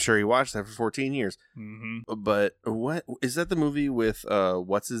 and I'm sure he watched that for 14 years, Mm-hmm. but what, is that the movie with,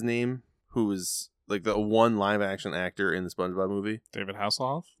 what's his name? Who is, like, the one live action actor in the SpongeBob movie? David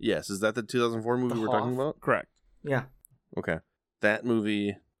Hasselhoff. Yes, is that the 2004 movie The we're talking Hoff? about? Correct. Yeah. Okay. That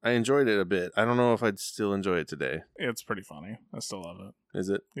movie, I enjoyed it a bit. I don't know if I'd still enjoy it today. It's pretty funny. I still love it. Is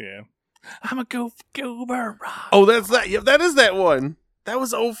it? Yeah. I'm a goober. Oh, that's that. Yeah, that is that one. That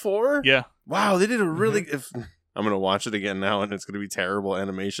was 04? Yeah. Wow, they did a really... If I'm going to watch it again now, and it's going to be terrible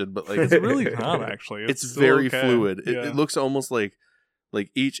animation, but, like, It's really not actually. it's still very okay. fluid. It, Yeah. it looks almost like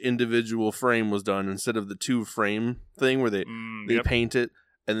each individual frame was done instead of the 2-frame thing where they Yep. paint it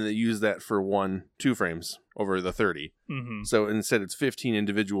and then they use that for 2 frames over the 30. Mm-hmm. So instead it's 15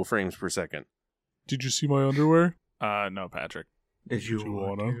 individual frames per second. Did you see my underwear? No, Patrick. Did you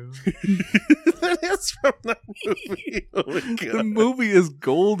wanna? That is from that movie. Oh my The god. movie is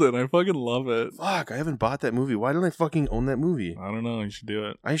golden. I fucking love it. Fuck, I haven't bought that movie. Why don't I fucking own that movie? I don't know. You should do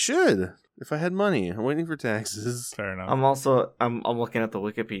it. I should. If I had money. I'm waiting for taxes. Fair enough. I'm looking at the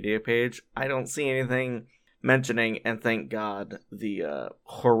Wikipedia page. I don't see anything mentioning, and thank God, the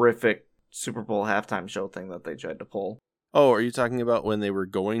horrific Super Bowl halftime show thing that they tried to pull. Oh, are you talking about when they were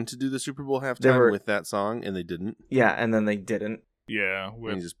going to do the Super Bowl They halftime were- with that song and they didn't? Yeah, and then they didn't. yeah, And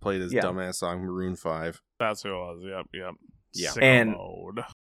with he just played his Yeah. dumbass song Maroon 5. that's who it was. Yep. Yeah. Sicko And- mode.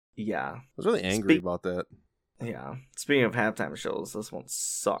 Yeah, I was really angry Speak- about that. yeah. Speaking of halftime shows, this one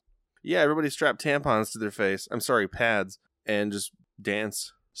sucked. Yeah, everybody strapped tampons to their face. I'm sorry, pads, and just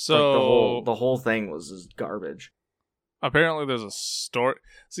danced. So Like the whole thing was just garbage. apparently there's a story.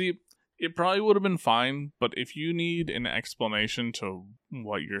 See, it probably would have been fine, but if you need an explanation to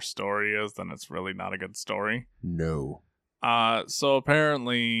what your story is, then it's really not a good story. No. So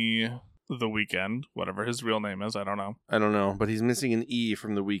apparently The Weeknd, whatever his real name is, I don't know. I don't know, but he's missing an E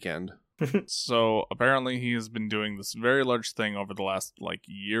from the weekend. So apparently he has been doing this very large thing over the last like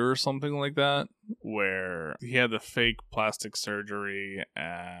year or something like that, where he had the fake plastic surgery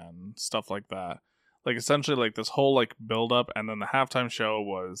and stuff like that. Like essentially like this whole like build up, and then the halftime show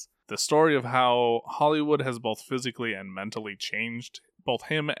was the story of how Hollywood has both physically and mentally changed both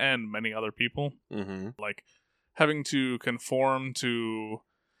him and many other people, Mm-hmm. like having to conform to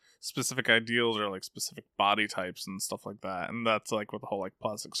specific ideals or like specific body types and stuff like that. And that's like what the whole like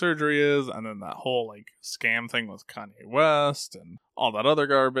plastic surgery is, and then that whole like scam thing with Kanye West and all that other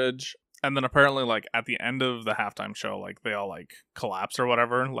garbage. And then apparently like at the end of the halftime show, like they all like collapse or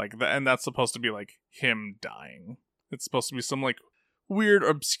whatever, like and that's supposed to be like him dying. It's supposed to be some like weird,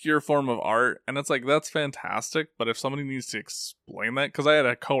 obscure form of art, and it's like, that's fantastic, but if somebody needs to explain that, because I had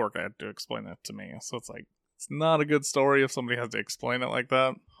a coworker that had to explain that to me, so it's like, it's not a good story if somebody has to explain it like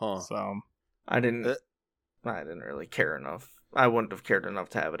that. Huh. So I didn't really care enough. I wouldn't have cared enough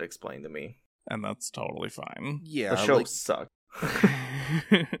to have it explained to me. and that's totally fine. Yeah, The show like, sucked.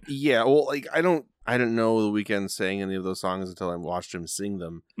 yeah. Well, like I didn't know The Weeknd sang any of those songs until I watched him sing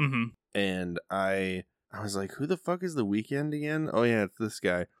them, Mm-hmm. and I was like, who the fuck is The Weeknd again? Oh yeah, it's this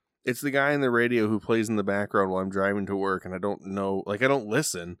guy. It's the guy in the radio who plays in the background while I'm driving to work, and I don't know, like I don't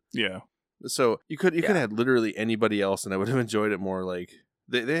listen. Yeah. So you could have had literally anybody else, and I would have enjoyed it more. Like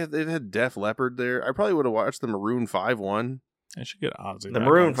they had Def Leppard there. I probably would have watched the Maroon 5 one. I should get Ozzy. The back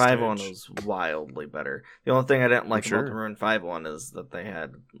Maroon on 5 one stage. was wildly better. The only thing I didn't like Sure. about the Maroon 5 one is that they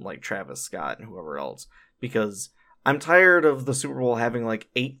had like Travis Scott and whoever else. Because I'm tired of the Super Bowl having like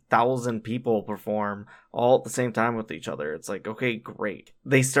 8,000 people perform all at the same time with each other. It's like, okay, great.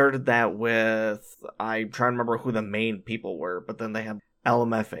 They started that with, I'm trying to remember who the main people were, but then they had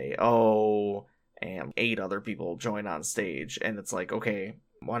LMFAO and 8 other people join on stage. And it's like, okay,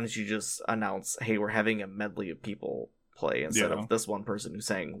 why don't you just announce, hey, we're having a medley of people play instead of this one person who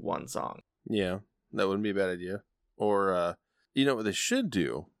sang one song. Yeah, that wouldn't be a bad idea. Or you know what they should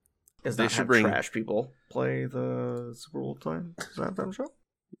do? Is They not should have bring- trash people play the Super Bowl time show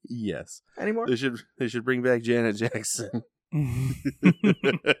Yes, anymore? they should bring back Janet Jackson.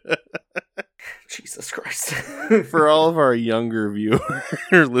 Jesus Christ. For all of our younger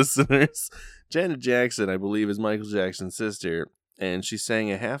listeners, Janet Jackson, I believe, is Michael Jackson's sister, and she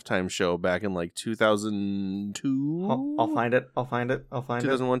sang a halftime show back in like 2002. I'll find it.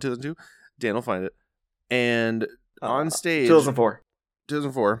 2001, 2002. Dan will find it. And on stage, 2004.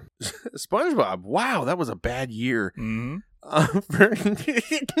 2004, SpongeBob. Wow, that was a bad year. Mm-hmm. I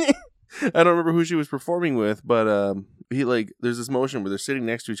don't remember who she was performing with, but he there's this motion where they're sitting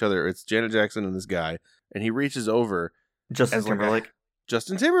next to each other. It's Janet Jackson and this guy, and he reaches over Justin as like Timberlake.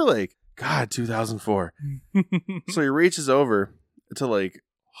 Justin Timberlake. God, 2004. So he reaches over to like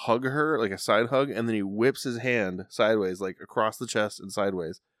hug her, like a side hug, and then he whips his hand sideways, like across the chest and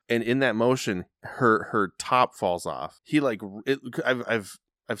sideways. And in that motion, her top falls off. He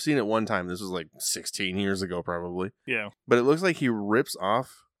I've seen it one time. This was like 16 years ago, probably. Yeah. But it looks like he rips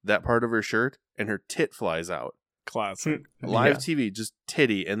off that part of her shirt, and her tit flies out. Classic. Live TV, just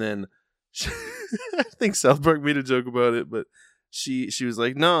titty, and then I think South Park made a joke about it, but she was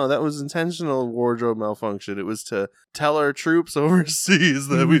like, "No, that was intentional wardrobe malfunction. It was to tell our troops overseas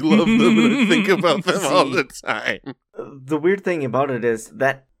that we love them and I think about them all the time." The weird thing about it is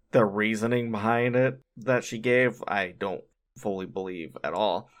that the reasoning behind it that she gave, I don't fully believe at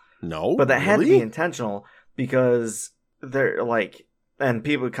all. No, But that had to really? be intentional because they're like, and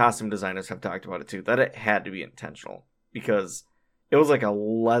costume designers have talked about it too, that it had to be intentional because it was like a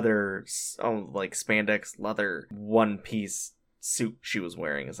leather, like spandex leather one piece suit she was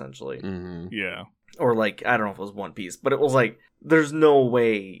wearing essentially. Mm-hmm. Yeah. Or like, I don't know if it was one piece, but it was like, there's no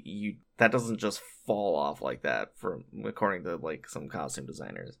way that doesn't just fall off like that from according to like some costume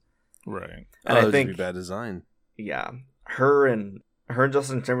designers. Right. And I That'd think be bad design. yeah, her and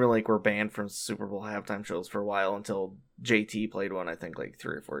Justin Timberlake were banned from Super Bowl halftime shows for a while until JT played one, I think like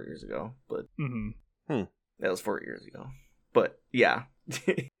 3 or 4 years ago. But Mm-hmm. that was 4 years ago. But yeah.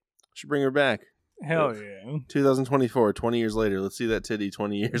 Should bring her back. Hell yeah. 2024, 20 years later. Let's see that titty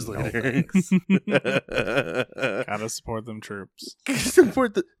 20 years No, later. thanks. Gotta support them troops.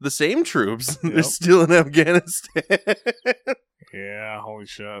 Support the same troops. They're Yep. still in Afghanistan. Yeah, holy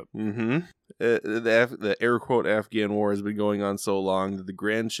shit. Mm-hmm. The air quote Afghan war has been going on so long that the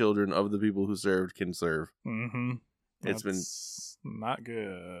grandchildren of the people who served can serve. Mm-hmm. It's been not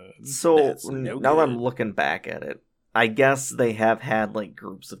good. So That's no now good. I'm looking back at it. I guess they have had like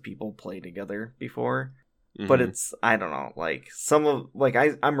groups of people play together before. But Mhm. it's, I don't know, like some of, like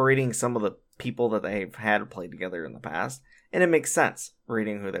I'm reading some of the people that they've had play together in the past, and it makes sense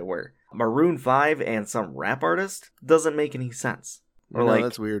reading who they were. Maroon 5 and some rap artist doesn't make any sense. Or No, like,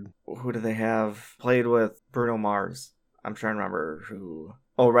 that's weird. who do they have played with? Bruno Mars. I'm trying to remember who.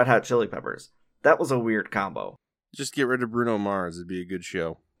 Oh, Red Hot Chili Peppers. That was a weird combo. Just get rid of Bruno Mars. It'd be a good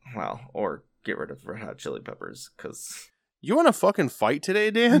show. Well, or get rid of Red Hot Chili Peppers, because You want to fucking fight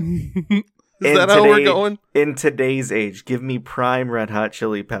today, Dan? Is And that how we're today- going? in today's age, give me prime Red Hot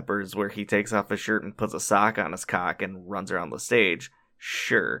Chili Peppers where he takes off his shirt and puts a sock on his cock and runs around the stage.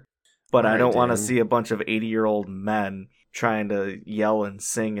 Sure. But I Alright, don't want to Dan. see a bunch of 80-year-old men trying to yell and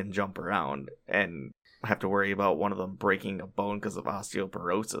sing and jump around and have to worry about one of them breaking a bone because of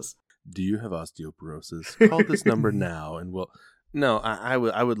osteoporosis. Do you have osteoporosis? Call this number now and we'll... No, I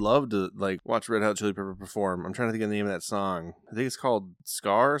would love to like watch Red Hot Chili Pepper perform. I'm trying to think of the name of that song. I think it's called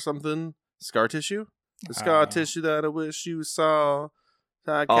Scar or something. Scar Tissue? The scar tissue that I wish you saw.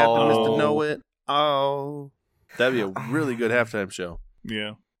 I Captain Mr. Know It. Oh. That'd be a really good halftime show.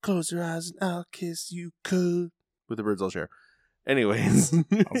 Yeah. Close your eyes and I'll kiss you could. With the birds I'll share. Anyways. I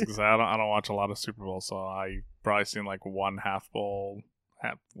was gonna say, I don't watch a lot of Super Bowl, so I probably seen like one half bowl.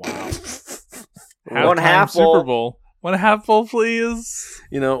 One half bowl. Super Bowl. One half bowl, please.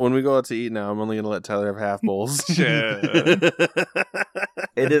 You know, when we go out to eat now, I'm only going to let Tyler have half bowls. Shit.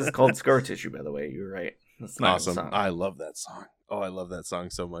 It is called Scar Tissue, by the way. You're right. That's a nice awesome. song. I love that song. Oh, I love that song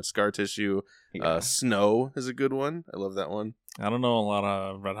so much. Scar Tissue. Yeah. Snow is a good one. I love that one. I don't know a lot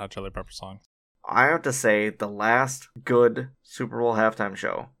of Red Hot Chili Pepper songs. I have to say, the last good Super Bowl halftime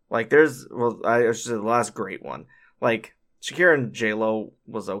show, like I should say the last great one. Like, Shakira and J-Lo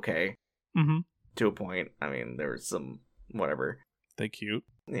was okay. Mm-hmm. To a point. I mean, there was some whatever. They cute.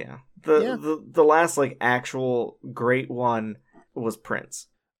 Yeah. The last like actual great one was Prince.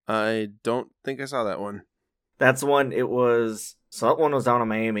 I don't think I saw that one. That's one. That one was down in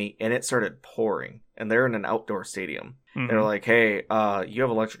Miami, and it started pouring, and they're in an outdoor stadium. Mm-hmm. They're like, "Hey, you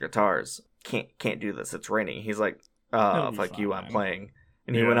have electric guitars. Can't do this. It's raining." He's like, "Fuck you, I'm playing."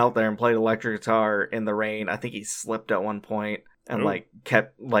 And he went out there and played electric guitar in the rain. I think he slipped at one point and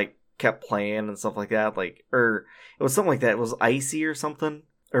kept playing and stuff like that, or it was something like that. It was icy or something,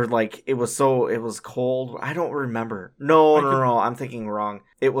 or like it was cold. I don't remember. No, I'm thinking wrong.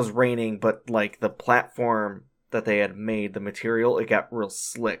 It was raining, but like the platform that they had made, the material, it got real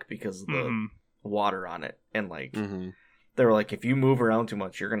slick because of the water on it, and like they were like, if you move around too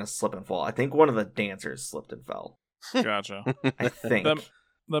much, you're gonna slip and fall. I think one of the dancers slipped and fell. Gotcha. I think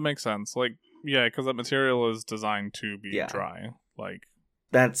that makes sense. Like, yeah, because that material is designed to be dry. Like.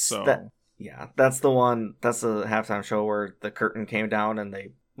 That's the one. That's the halftime show where the curtain came down and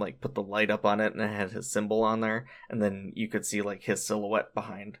they like put the light up on it and it had his symbol on there, and then you could see like his silhouette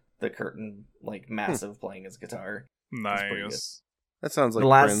behind the curtain, like massive, playing his guitar. Nice. That sounds like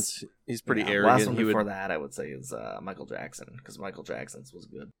Prince. He's pretty arrogant. The last one before that, I would say, is Michael Jackson, because Michael Jackson's was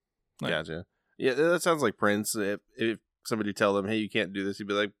good. Gotcha. Yeah, that sounds like Prince. If somebody tell them, hey, you can't do this, he'd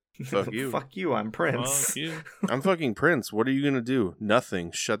be like, fuck you. Fuck you, I'm Prince. Fuck you. I'm fucking Prince. What are you gonna do?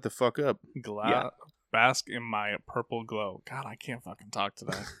 Nothing. Shut the fuck up. Bask in my purple glow. God, I can't fucking talk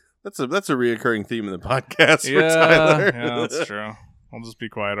today. That's a reoccurring theme in the podcast for Tyler. Yeah, that's true. I'll just be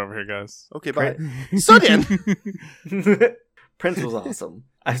quiet over here, guys. Okay, bye. So then. Prince was awesome.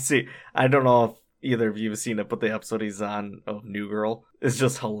 I don't know if either of you have seen it, but the episode he's on of New Girl is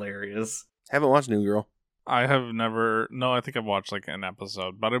just hilarious. Haven't watched New Girl. I have never. No, I think I've watched like an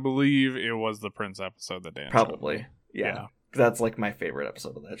episode, but I believe it was the Prince episode that Dan probably showed. Yeah. That's like my favorite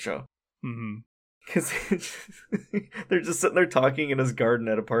episode of that show. Mm-hmm. Because they're just sitting there talking in his garden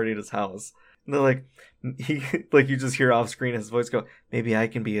at a party at his house, and they're like, you just hear off screen his voice go, "Maybe I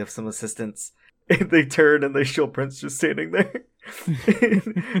can be of some assistance." And they turn and they show Prince just standing there,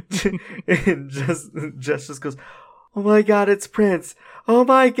 and Jess just goes, "Oh my god, it's Prince! Oh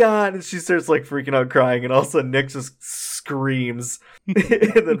my god!" And she starts like freaking out, crying, and all of a sudden Nick just screams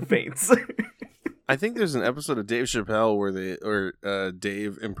and then faints. I think there's an episode of Dave Chappelle where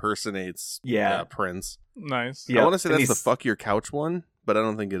Dave impersonates Prince. Nice. Yep. I want to say that's the fuck your couch one, but I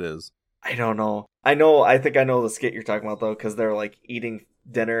don't think it is. I don't know. I think I know the skit you're talking about though, because they're like eating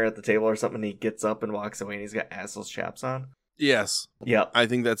dinner at the table or something, and he gets up and walks away and he's got assless chaps on. Yes. Yep. I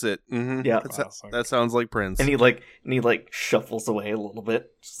think that's it. Mm-hmm. Yeah. That sounds like Prince. And he shuffles away a little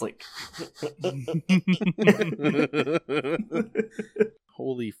bit, just like.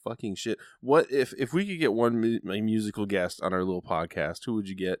 Holy fucking shit! What if we could get one musical guest on our little podcast? Who would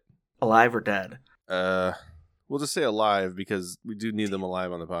you get? Alive or dead? We'll just say alive because we do need them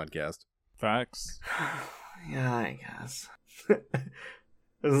alive on the podcast. Facts. Yeah, I guess.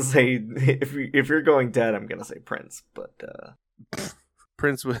 I was gonna say if you're going dead, I'm gonna say Prince, but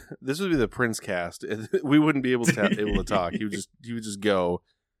Prince. This would be the Prince cast. We wouldn't be able to talk. He would just go,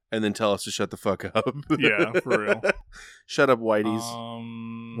 and then tell us to shut the fuck up. Yeah, for real. Shut up,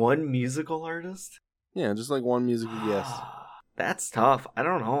 Whiteys. One musical artist? Yeah, just like one musical guest. That's tough. I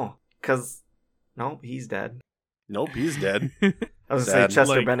don't know, cause nope, he's dead. Nope, he's dead. I was gonna say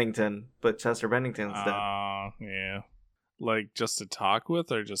Chester Bennington, but Chester Bennington's dead. Yeah. Like, just to talk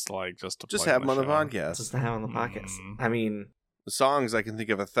with, or just to have him on the podcast? Just to have him on the podcast. I mean, the songs, I can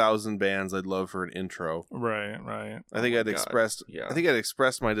think of 1,000 bands I'd love for an intro. Right. I think I'd expressed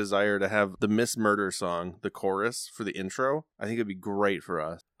my desire to have the Miss Murder song, the chorus for the intro. I think it'd be great for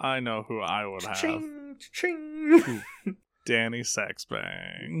us. I know who I would have. Ching. Danny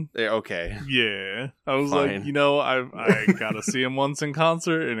Sexbang. Yeah, okay. Yeah. I was Fine. like, I got to see him once in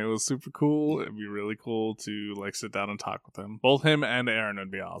concert, and it was super cool. It'd be really cool to, like, sit down and talk with him. Both him and Aaron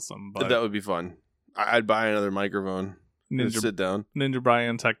would be awesome. But That would be fun. I'd buy another microphone. And sit down. Ninja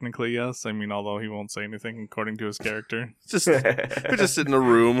Brian, technically, yes. I mean, although he won't say anything according to his character. We just sit in a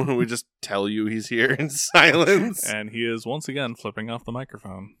room and we just tell you he's here in silence. And he is, once again, flipping off the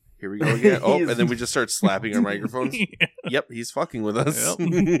microphone. Here we go again. Oh, and then we just start slapping our microphones. Yeah. Yep, he's fucking with us.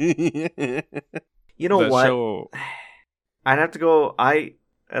 You know The what? show- I'd have to go.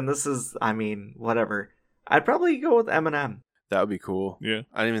 Whatever. I'd probably go with Eminem. That would be cool. Yeah.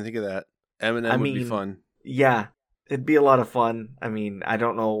 I didn't even think of that. Eminem would be fun. Yeah, it'd be a lot of fun. I mean, I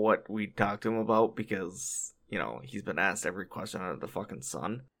don't know what we'd talk to him about because, he's been asked every question under the fucking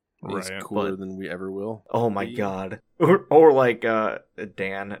sun. He's Right, cooler but- than we ever will. Oh my Yeah. god. Or like Danny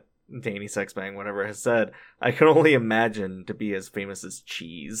Sexbang, whatever, has said, I can only imagine to be as famous as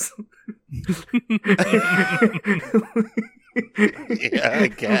Cheese. Yeah, I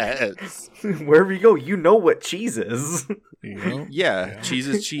guess. Wherever you go, you know what cheese is. Yeah. Yeah, cheese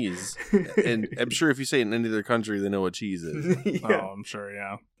is cheese. And I'm sure if you say it in any other country, they know what cheese is. Oh, Yeah. I'm sure,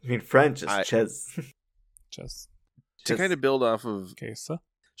 yeah. I mean, French is I- ches. Just To kind of build off of... queso.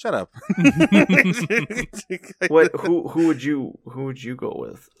 Shut up. What? Who would you go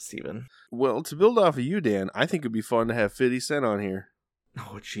with, Steven? Well, to build off of you, Dan, I think it'd be fun to have 50 Cent on here.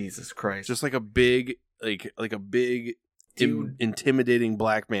 Oh Jesus Christ! Just like a big, like a big, Dude. intimidating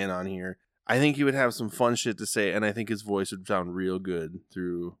black man on here. I think he would have some fun shit to say, and I think his voice would sound real good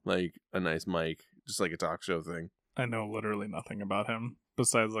through like a nice mic, just like a talk show thing. I know literally nothing about him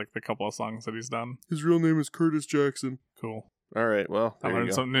besides like the couple of songs that he's done. His real name is Curtis Jackson. Cool. All right, well, I there you learned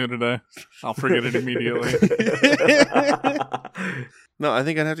go. something new today. I'll forget it immediately. No, I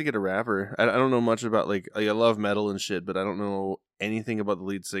think I'd have to get a rapper. I don't know much about like I love metal and shit, but I don't know anything about the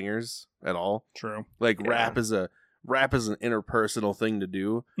lead singers at all. True. Like Yeah. rap is an interpersonal thing to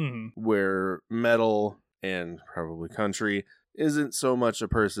do, Hmm. where metal and probably country isn't so much a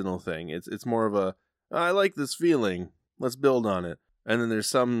personal thing. It's more of a I like this feeling. Let's build on it. And then there's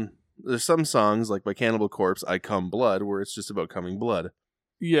some songs like by Cannibal Corpse, I Come Blood, where it's just about coming blood.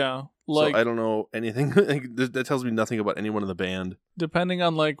 Yeah. Like So I don't know anything. Like, that tells me nothing about anyone in the band. depending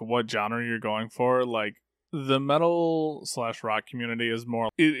on like what genre you're going for, like the metal / rock community is more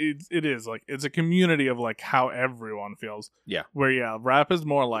it is like it's a community of like how everyone feels. Yeah. Where rap is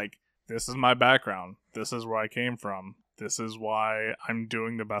more like this is my background. This is where I came from. This is why I'm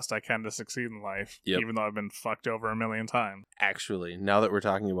doing the best I can to succeed in life, Yep. even though I've been fucked over a million times. Actually, now that we're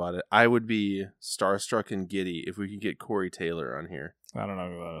talking about it, I would be starstruck and giddy if we could get Corey Taylor on here, I don't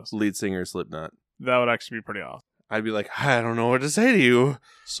know who that is. lead singer of Slipknot. That would actually be pretty awesome. I'd be like, I don't know what to say to you.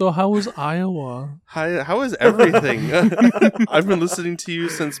 So how was Iowa? Hi, how is everything? I've been listening to you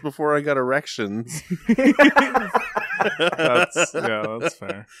since before I got erections. That's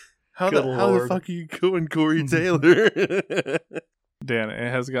fair. How Good the Lord. fuck are you going, Corey Taylor? Dan,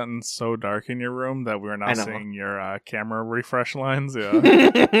 it has gotten so dark in your room that we're I not know. seeing your camera refresh lines. Yeah.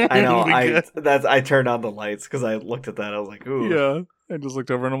 I know. Because I turned on the lights because I looked at that. I was like, ooh. Yeah. I just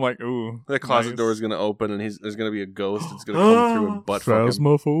looked over and I'm like, ooh. the closet nice. door is gonna open and there's gonna be a ghost. It's gonna come through and butt fuck him.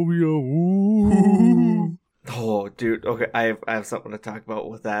 Phasmophobia. Ooh. Oh, dude. Okay, I have something to talk about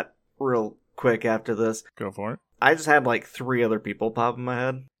with that real quick after this. Go for it. I just had like 3 other people pop in my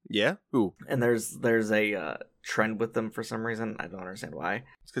head, Yeah? Ooh. and there's a trend with them for some reason. I don't understand why.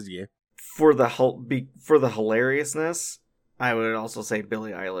 It's because yeah. For the hilariousness, I would also say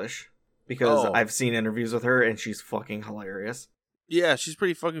Billie Eilish because Oh. I've seen interviews with her and she's fucking hilarious. Yeah, she's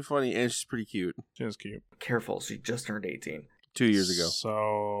pretty fucking funny and she's pretty cute. She is cute. Careful, she just turned 18. 2 years ago.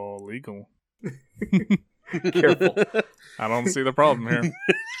 So legal. Careful. I don't see the problem here.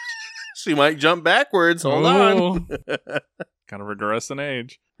 She might jump backwards. Hold on. Kind of regress in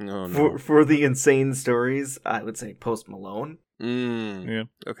age. No, no. For the insane stories, I would say Post Malone. Yeah.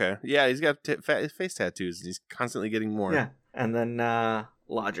 Okay. Yeah, he's got face tattoos. And he's constantly getting more. Yeah, and then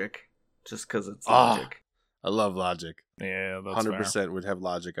Logic, just because it's Ah, Logic. I love Logic. Yeah, that's 100% fair. would have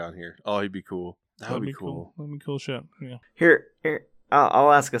Logic on here. Oh, he'd be cool. That would be cool. That'd be cool shit. Yeah. Here,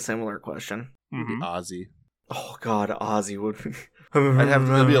 I'll ask a similar question. Mhm. Ozzy. Oh God, Ozzy would. I'd have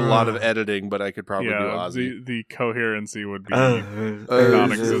there'd be a lot of editing, but I could probably do Yeah, Ozzy. the coherency would be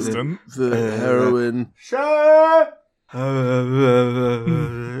non-existent. The heroin. Shut.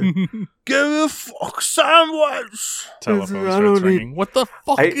 Give me a fuck sandwich. Telephone I starts don't need- ringing. What the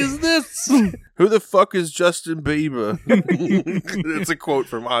fuck I- is this? Who the fuck is Justin Bieber? It's a quote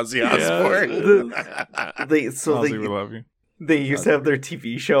from Ozzy Osbourne. Ozzy, we love you. They used to have their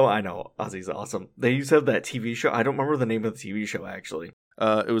TV show. I know, Ozzy's awesome. They used to have that TV show. I don't remember the name of the TV show, actually.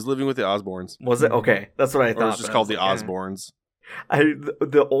 It was Living with the Osbournes. Was it? Okay, that's what I thought. Or it's just called The Osbournes.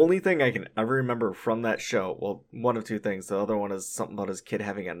 The only thing I can ever remember from that show, well, one of two things. The other one is something about his kid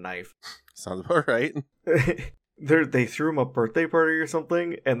having a knife. Sounds about right. They threw him a birthday party or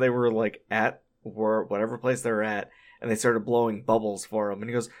something, and they were like at whatever place they were at, and they started blowing bubbles for him. And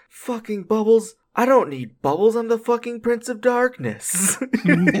he goes, "Fucking bubbles! I don't need bubbles. I'm the fucking Prince of Darkness."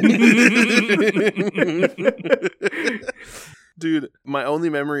 Dude, my only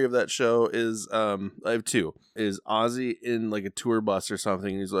memory of that show is I have two. Is Ozzy in like a tour bus or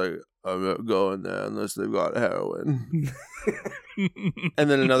something, and he's like, "I'm not going there unless they've got heroin." And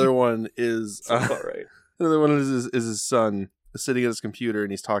then another one is All right. another one is his son sitting at his computer,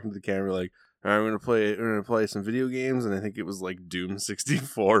 and he's talking to the camera like, "All right, we're gonna play some video games," and I think it was like Doom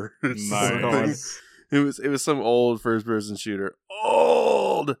 64 or something. Nice. It was some old first person shooter.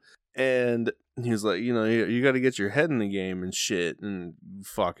 Old! And he was like, you got to get your head in the game and shit and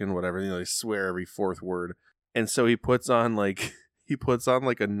fucking whatever. They swear every fourth word. And so he puts on like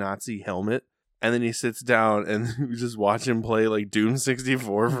a Nazi helmet, and then he sits down and we just watch him play like Doom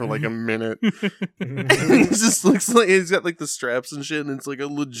 64 for like a minute. And he just looks like he's got like the straps and shit, and it's like a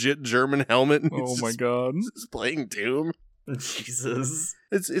legit German helmet. And Oh my god. He's just playing Doom. Jesus.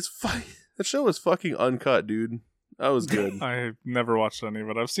 It's fine. That show was fucking uncut, dude. That was good. I've never watched any of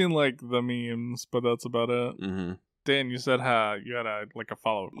it. I've seen like the memes, but that's about it. Mm-hmm. Dan, you said you had a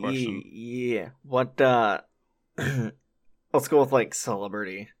follow-up question. Yeah. What, let's go with like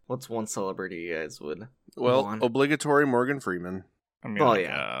celebrity. What's one celebrity you guys would Well, want? obligatory Morgan Freeman. I mean, Oh, I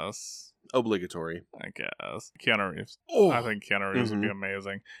yeah. guess. Obligatory. I guess. Keanu Reeves. Oh, I think Keanu Reeves would be Mhm.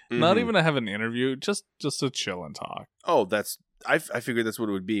 amazing. Mhm. Not even to have an interview, just to chill and talk. Oh, I figured that's what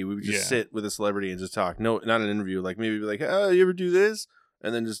it would be. We would just Yeah. sit with a celebrity and just talk. No, not an interview. Like maybe be like, "Oh, you ever do this?"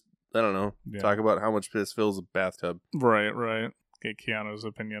 And then just I don't know, Yeah. talk about how much piss fills a bathtub. Right. Get Keanu's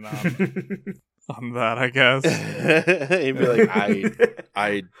opinion on that, I guess. He'd be like,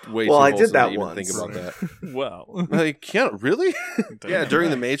 I way Well, too I did wholesome that to even once. think about that. Well, Like, Keanu, really? Yeah, during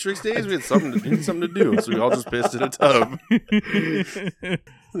the Matrix days, we had something to do, so we all just pissed in a tub.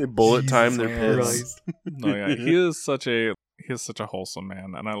 They bullet time their piss. No, yeah, he is such a wholesome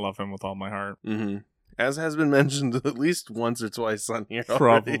man, and I love him with all my heart. Mm-hmm. As has been mentioned at least once or twice on here.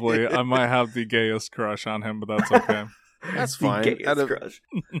 Probably, already. I might have the gayest crush on him, but that's okay. That's The fine. gayest Out of crush.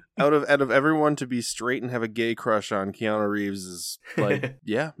 out of everyone to be straight and have a gay crush on, Keanu Reeves is like,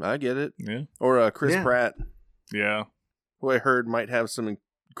 yeah, I get it. Yeah, Or Chris Yeah. Pratt, yeah. who I heard might have some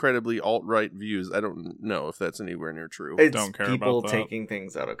incredibly alt-right views. I don't know if that's anywhere near true. It's Don't care people about that. taking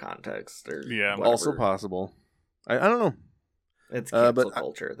things out of context or Yeah. whatever. Also possible. I don't know. It's but cancel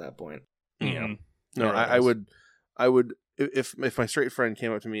culture at that point. Yeah. Mhm. No, It I really would if my straight friend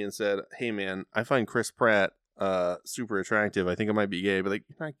came up to me and said, "Hey man, I find Chris Pratt super attractive. I think I might be gay," but like,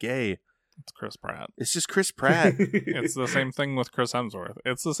 you're not gay. It's Chris Pratt. It's just Chris Pratt. It's the same thing with Chris Hemsworth.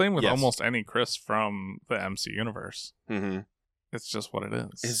 It's the same with Yes. almost any Chris from the MC universe. Mm-hmm. It's just what it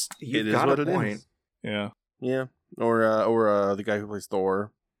is. You've It is got what a it is. point. Yeah. Yeah. Or the guy who plays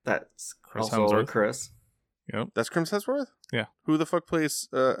Thor. That's Chris also Hemsworth. Chris. Yep. That's Chris Hemsworth? Yeah. Who the fuck plays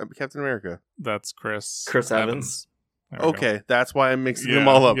Captain America? That's Chris. Chris Evans. There we go. Okay, that's why I'm mixing Yeah, them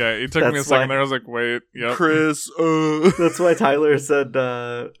all up. Yeah, it took me a That's second why- there. I was like, wait, yep. Chris, That's why Tyler said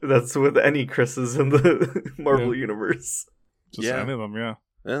that's with any Chris's in the Marvel Yeah. universe. Just Yeah. any of them, yeah.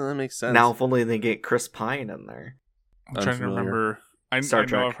 Yeah, that makes sense. Now, if only they get Chris Pine in there. I'm trying to Unfamiliar. remember. I Star know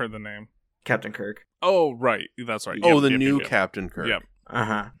Trek. I've heard the name. Captain Kirk. Oh, right. That's right. oh, Yep, the yep, new yep, yep. Captain Kirk. Yep. Uh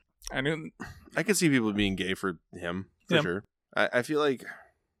huh. I knew. I could see people being gay for him, for Yep. sure. I feel like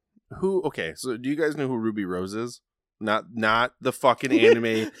okay, so do you guys know who Ruby Rose is? Not the fucking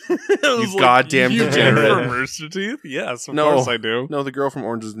anime. You goddamn degenerate. From Rooster Teeth? Yes, of No. course I do. No, the girl from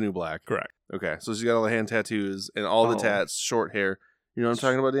Orange is the New Black. Correct. Okay, so she's got all the hand tattoos and all the Oh. tats, short hair. You know what I'm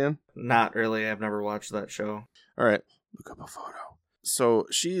talking about, Dan? Not really. I've never watched that show. All right, look up a photo. So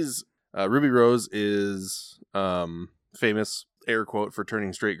she's Ruby Rose is famous, air quote, for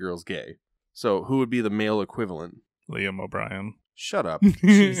turning straight girls gay. So who would be the male equivalent? Liam O'Brien. Shut up,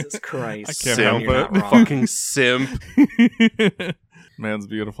 Jesus Christ. I can't Simp. help You're it. not wrong. fucking simp. Man's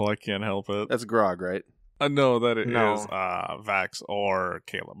beautiful. I can't help it. That's Grog, right? No, that it No. is Vax or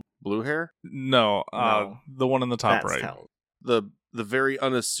Caleb. Blue hair, No, No. the one in the top That's right. Tal. the very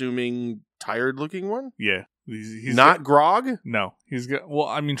unassuming, tired-looking one. Yeah, he's Not Grog. no, he's got. Well,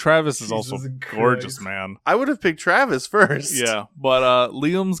 I mean, Travis is also Jesus gorgeous, Christ. man. I would have picked Travis first. Yeah, but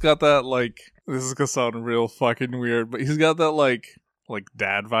Liam's got that like. This is gonna sound real fucking weird, but he's got that like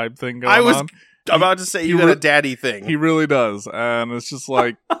dad vibe thing going I was on. I'm about to say you got a daddy thing. He really does, and it's just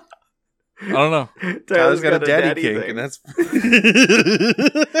like I don't know. Tyler's got a daddy kink, thing. and that's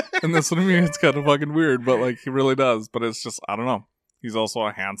And that's what I mean. It's kind of fucking weird, but like he really does. But it's just I don't know. He's also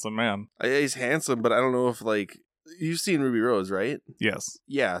a handsome man. he's handsome, but I don't know if like you've seen Ruby Rose, right? Yes.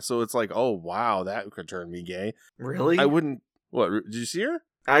 Yeah, so it's like, oh wow, that could turn me gay. Really? I wouldn't. What? Did you see her?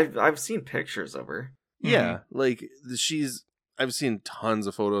 I've seen pictures of her. Yeah, like I've seen tons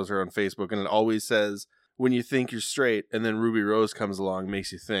of photos of her on Facebook, and it always says when you think you're straight, and then Ruby Rose comes along,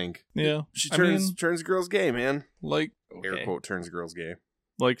 makes you think. Yeah. She I turns girls gay, man. Like Air quote turns girls gay.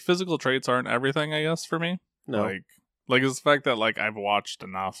 like physical traits aren't everything, I guess, for me. No, Like it's the fact that like I've watched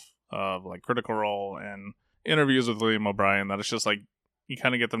enough of like Critical Role and interviews with William O'Brien that it's just like you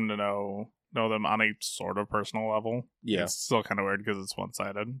kind of get them to know them on a sort of personal level. Yeah. It's still kind of weird because it's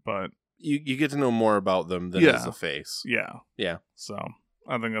one-sided, but you get to know more about them than Yeah. as a face. yeah. Yeah. So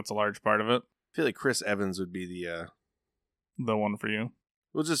I think that's a large part of it. I feel like Chris Evans would be The one for you.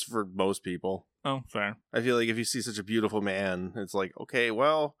 well, just for most people. Oh, fair. I feel like if you see such a beautiful man, it's like, okay,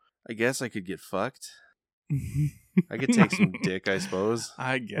 well, I guess I could get fucked. I could take some dick, I suppose.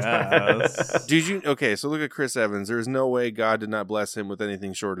 I guess. Did you? Okay, so look at Chris Evans. There is no way God did not bless him with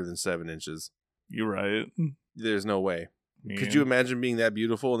anything shorter than 7 inches. You're right. There's no way. Me Could you imagine being that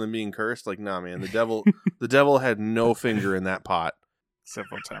beautiful and then being cursed? Like, nah, man. The devil had no finger in that pot. except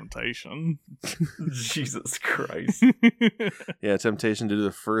for temptation. Jesus Christ. Yeah, temptation to do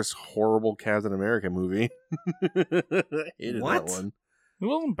the first horrible Captain America movie. Hated What? that one. It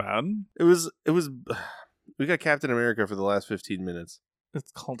wasn't bad. It was. We got Captain America for the last 15 minutes,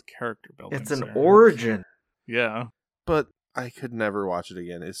 It's called character building. It's an sir. origin. Yeah. but I could never watch it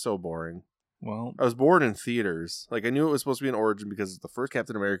again. It's so boring. Well, I was bored in theaters. Like, I knew it was supposed to be an origin because it's the first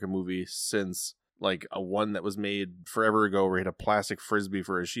Captain America movie since like a one that was made forever ago where he had a plastic frisbee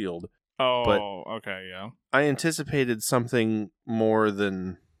for a shield. okay, yeah. I anticipated something more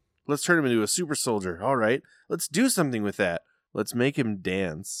than let's turn him into a super soldier. All right, let's do something with that. Let's make him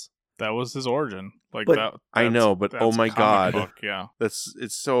dance. That was his origin. Like But- that. I that's- know, but that's oh my comic God. book, yeah.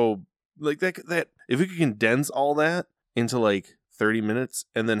 It's so like that if we could condense all that into like 30 minutes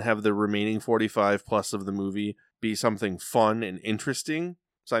and then have the remaining 45 plus of the movie be something fun and interesting,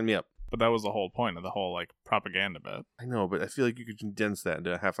 sign me up. But that was the whole point of the whole like propaganda bit. I know, but I feel like you could condense that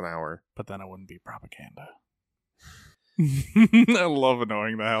into half an hour. But then it wouldn't be propaganda. I love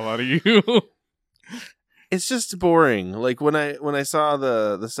annoying the hell out of you. It's just boring. Like when I saw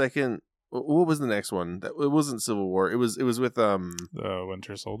the second, what was the next one? It wasn't Civil War. It was with The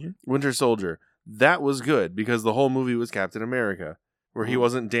Winter Soldier. Winter Soldier. That was good because the whole movie was Captain America, where he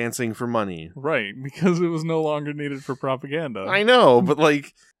wasn't dancing for money. Right, because it was no longer needed for propaganda. I know, but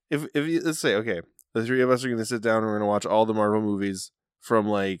like if you, let's say, okay, the three of us are going to sit down and we're going to watch all the Marvel movies from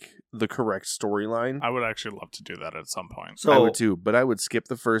like the correct storyline. I would actually love to do that at some point. So I would too, but I would skip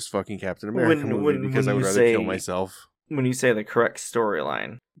the first fucking Captain America movie because I would you rather say- kill myself. when you say the correct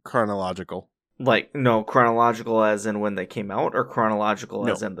storyline, Chronological. like no chronological as in when they came out, or chronological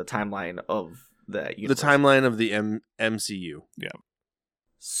No. as in the timeline of the universe? The timeline of the MCU.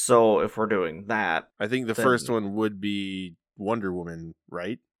 So if we're doing that, I think the Then- first one would be Wonder Woman,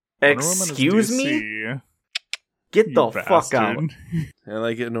 right? Wonder Woman is excuse me, DC, get you the fuck out. bastard. And I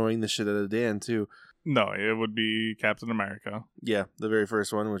like it annoying the shit out of Dan too. No, it would be Captain America. Yeah, the very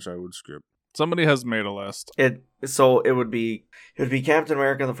first one, which I would skip. Somebody has made a list. It would be Captain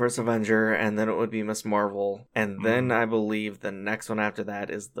America, the first Avenger, and then it would be Miss Marvel, and then I believe the next one after that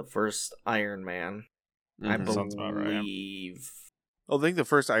is the first Iron Man. I Mhm. Sounds about right. believe. I think the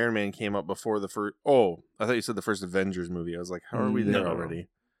first Iron Man came up before the first. Oh, I thought you said the first Avengers movie. I was like, how are we there No. already?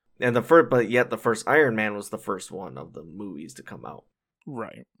 And the first, but yet the first Iron Man was the first one of the movies to come out.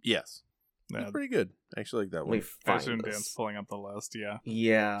 Right. Yes, Yeah, that's pretty good. I actually like that Let one. me I find assume this. Dan's pulling up the list, yeah.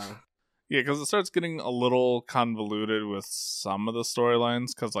 Yeah. Yeah, because it starts getting a little convoluted with some of the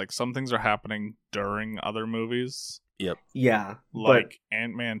storylines, because like some things are happening during other movies. Yeah. Like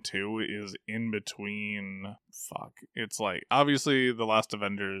Ant-Man 2 is in between. Fuck. It's like obviously the last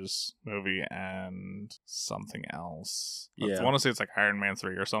Avengers movie and something else. Yeah. I want to say it's like Iron Man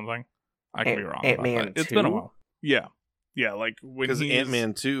 3 or something. I could be wrong. about Ant-Man that. It's been a 2? while. Yeah. Yeah, like when Because he's...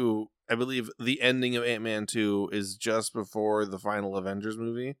 Ant-Man 2, I believe the ending of Ant-Man 2 is just before the final Avengers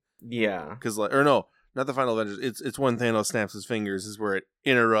movie. Yeah. Because or no, not the final Avengers. It's when Thanos snaps his fingers is where it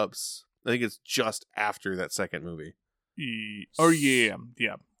interrupts. I think it's just after that second movie.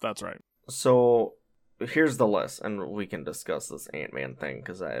 yeah, that's right. So here's the list, and we can discuss this Ant-Man thing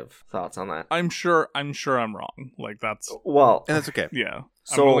because I have thoughts on that. I'm sure I'm wrong. Like that's Well, And that's okay. yeah.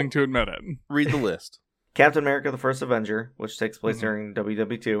 So- I'm willing to admit it. Read the list. Captain America: The First Avenger, which takes place Mhm. during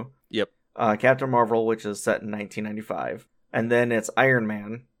WW2. Yep. Captain Marvel, which is set in 1995. And then it's Iron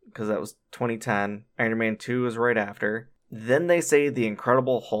Man, because that was 2010. Iron Man 2 is right after. Then they say The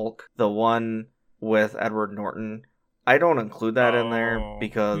Incredible Hulk, the one with Edward Norton. I don't include that in there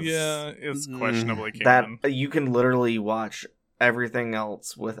because yeah, it's questionably that canon. you can literally watch everything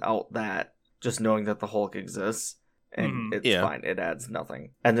else without that, just knowing that the Hulk exists, and it's fine. It adds nothing.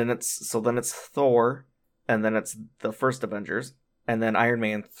 And then it's Thor, and then it's the first Avengers, and then Iron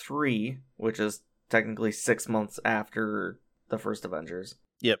Man 3, which is technically 6 months after the first Avengers.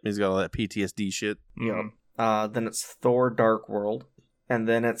 Yep, he's got all that PTSD shit. Yep. Then it's Thor Dark World, and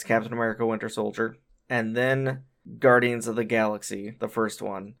then it's Captain America Winter Soldier, and then Guardians of the Galaxy, the first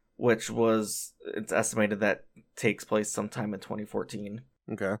one, which it's estimated that takes place sometime in 2014.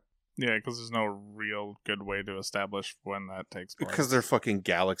 Okay. Yeah, because there's no real good way to establish when that takes place. Because they're fucking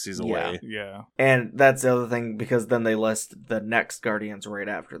galaxies away. Yeah. And that's the other thing, because then they list the next Guardians right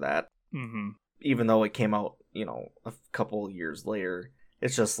after that. Mm-hmm. Even though it came out, a couple years later.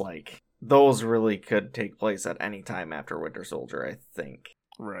 It's just like, those really could take place at any time after Winter Soldier, I think.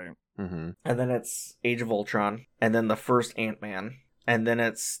 Right. Mm-hmm. And then it's Age of Ultron, and then the first Ant-Man, and then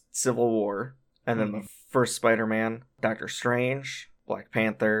it's Civil War, and then the first Spider-Man, Doctor Strange, Black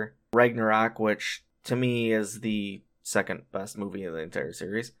Panther, Ragnarok, which to me is the second best movie in the entire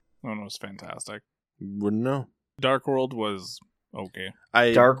series. That one was fantastic. Wouldn't know. Dark World was okay.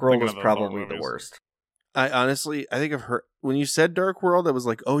 Dark World thinking was of the probably Thor the movies. worst. I honestly, I think I've heard, when you said Dark World, I was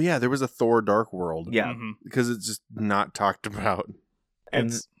like, oh yeah, there was a Thor Dark World. Yeah. Mhm. Because it's just not talked about.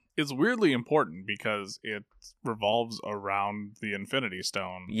 And It's weirdly important because it revolves around the Infinity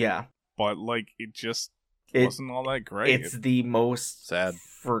Stone. yeah, But it just It- wasn't all that great. it's the most Sad.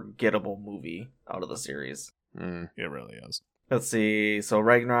 forgettable movie out of the series. Mm. It really is. Let's see, so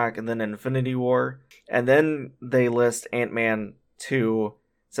Ragnarok and then Infinity War. And then they list Ant-Man 2.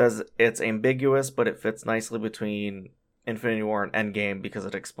 Says it's ambiguous, but it fits nicely between Infinity War and Endgame because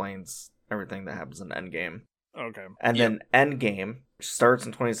it explains everything that happens in Endgame. Okay. And then Endgame starts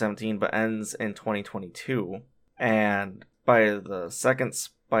in 2017 but ends in 2022. And by the second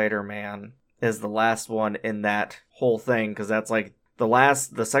Spider-Man is the last one in that whole thing, because that's like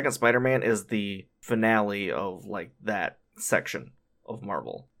the second Spider-Man is the finale of that section of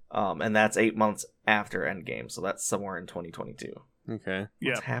Marvel. And that's 8 months after Endgame, so that's somewhere in 2022. Okay.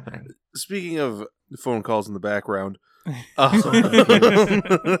 Yeah. What's happening? Speaking of phone calls in the background.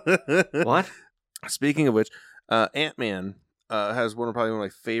 What? Speaking of which, Ant-Man has probably one of my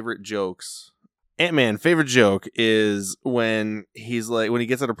favorite jokes. Ant-Man favorite joke is when when he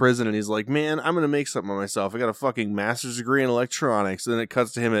gets out of prison and he's like, man, I'm gonna make something of myself. I got a fucking master's degree in electronics. And then it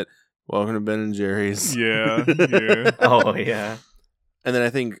cuts to him at Welcome to Ben and Jerry's. Yeah. Oh yeah. And then I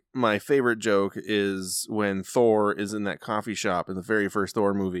think my favorite joke is when Thor is in that coffee shop in the very first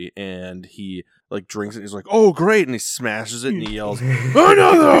Thor movie, and he drinks it. And he's like, "Oh, great!" And he smashes it and he yells,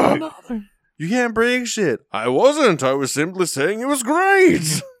 "Another! You can't break shit." I wasn't. I was simply saying it was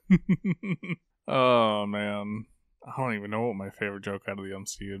great. Oh, man. I don't even know what my favorite joke out of the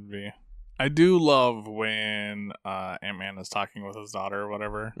MCU would be. I do love when Ant-Man is talking with his daughter or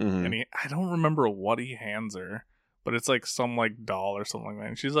whatever, Mhm. and I don't remember what he hands her, but it's some doll or something like that.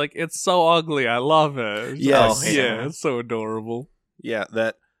 And she's like, "It's so ugly. I love it." Yes. Yeah, it's so adorable. Yeah,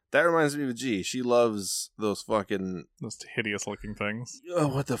 that reminds me of G. She loves those fucking Those hideous looking things.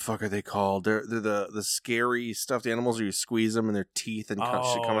 what the fuck are they called? They're the scary stuffed animals where you squeeze them and their teeth and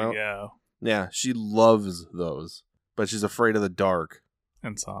shit come out. Yeah. Yeah, she loves those, but she's afraid of the dark.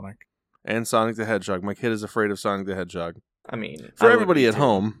 And Sonic. And Sonic the Hedgehog. My kid is afraid of Sonic the Hedgehog. I mean, For I would everybody be at too.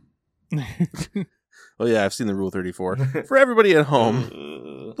 home. Oh yeah, I've seen the Rule 34. For everybody at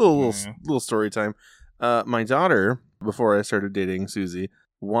home, little story time. My daughter, before I started dating Susie,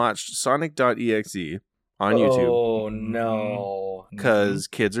 watched Sonic.exe on YouTube Oh no. because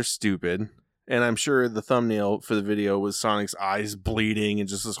kids are stupid. And I'm sure the thumbnail for the video was Sonic's eyes bleeding and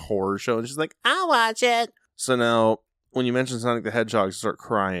just this horror show. And she's like, I'll watch it. So now, when you mention Sonic the Hedgehog, I start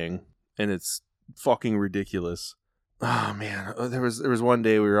crying. And it's fucking ridiculous. Oh, man. There was one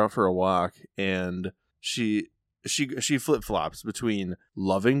day we were out for a walk. And she flip-flops between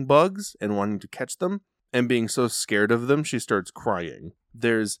loving bugs and wanting to catch them. And being so scared of them, she starts crying.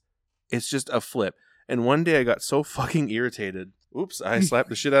 It's just a flip. And one day I got so fucking irritated. Oops, I slapped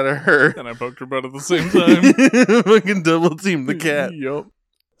the shit out of her. And I poked her butt at the same time. Fucking double teamed the cat. Yup.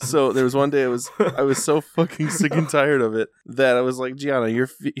 So there was one day I was so fucking sick and tired of it that I was like, Gianna, your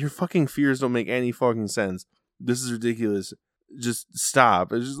fucking fears don't make any fucking sense. This is ridiculous. Just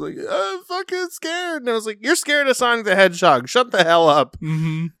stop. It's just like, I'm fucking scared. And I was like, you're scared of Sonic the Hedgehog. Shut the hell up.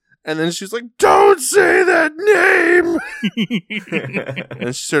 Mm-hmm. And then she's like, "Don't say that name!"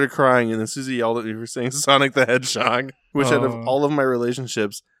 And she started crying, and then Susie yelled at me for saying Sonic the Hedgehog, which out of all of my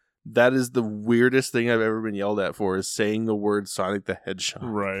relationships, that is the weirdest thing I've ever been yelled at for, is saying the word Sonic the Hedgehog.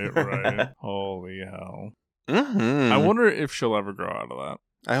 Right. Holy hell. Mm-hmm. I wonder if she'll ever grow out of that.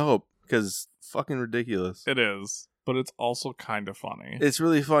 I hope, because fucking ridiculous. It is, but it's also kind of funny. It's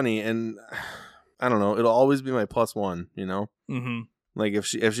really funny, and I don't know, it'll always be my +1, you know? Mm-hmm. Like, if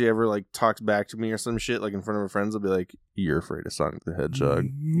she ever, like, talks back to me or some shit, like, in front of her friends, I'll be like, "You're afraid of Sonic the Hedgehog."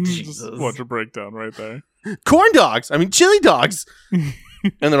 Just watch a breakdown right there. Corn dogs! I mean, chili dogs! And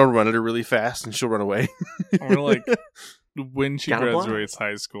then I'll run at her really fast, and she'll run away. Or, like, when she Got a graduates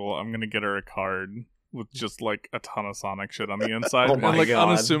high school, I'm gonna get her a card with just, like, a ton of Sonic shit on the inside. Oh my and, like, God.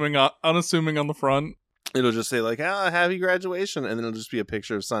 unassuming on the front. It'll just say, like, happy graduation, and then it'll just be a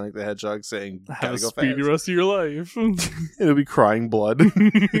picture of Sonic the Hedgehog saying, Have "Gotta a go speedy fast." rest of your life. It'll be crying blood.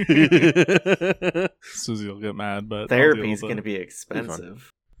 Susie will get mad, but Therapy's going to be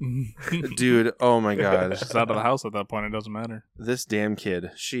expensive. Dude, oh my god. She's out of the house at that point. It doesn't matter. This damn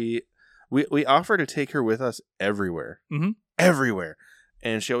kid. We offer to take her with us everywhere. Mhm. Everywhere.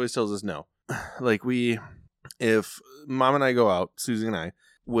 And she always tells us no. Like, if Mom and I go out, Susie and I,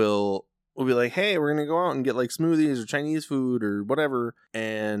 we'll be like, "Hey, we're going to go out and get, like, smoothies or Chinese food or whatever."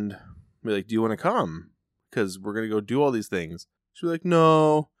 And be like, "Do you want to come? Because we're going to go do all these things." She'll be like,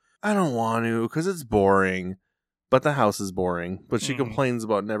 "No, I don't want to because it's boring." But the house is boring. But she complains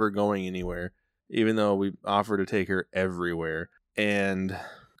about never going anywhere, even though we offer to take her everywhere. And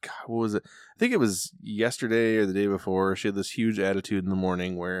God, what was it? I think it was yesterday or the day before. She had this huge attitude in the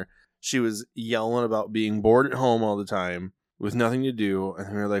morning where she was yelling about being bored at home all the time with nothing to do.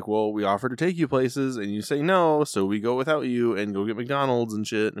 And we were like, "Well, we offer to take you places and you say no, so we go without you and go get McDonald's and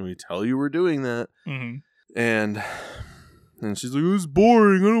shit. And we tell you we're doing that." Mm-hmm. And she's like, "It's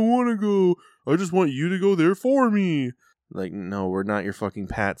boring. I don't want to go. I just want you to go there for me." Like, no, we're not your fucking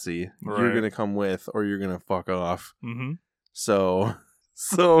patsy. Right. You're going to come with or you're going to fuck off. Mm-hmm. So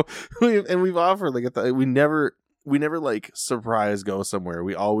we've offered, like, we never like surprise go somewhere.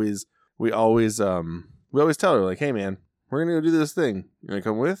 We always tell her, like, "Hey man, we're going to go do this thing. You going to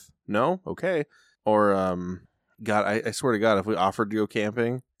come with?" "No?" "Okay." Or, God, I swear to God, if we offered to go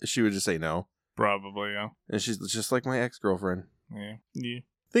camping, she would just say no. Probably, yeah. And she's just like my ex-girlfriend. Yeah.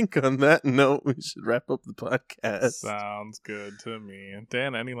 Think on that note, we should wrap up the podcast. Sounds good to me.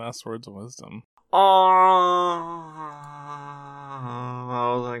 Dan, any last words of wisdom? Oh,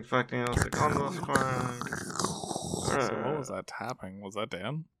 I was expecting us to come this quick. So what was that tapping? Was that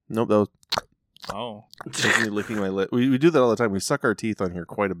Dan? Nope, that was Oh. just me licking my lip. We do that all the time. We suck our teeth on here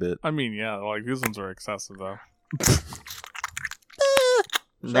quite a bit. I mean, yeah, like these ones are excessive though.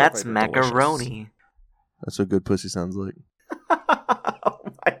 That's Delicious. macaroni. That's what good pussy sounds like. Oh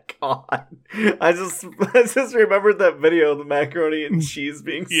my god! I just remembered that video of the macaroni and cheese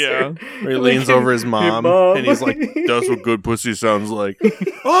being Yeah. served. Where he leans over his mom, Mom. and he's like, "That's what good pussy sounds like."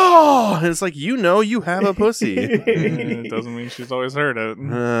 Oh, and it's like, you have a pussy. It doesn't mean she's always heard it.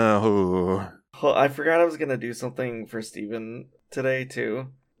 Oh. Oh, I forgot I was gonna do something for Steven today too.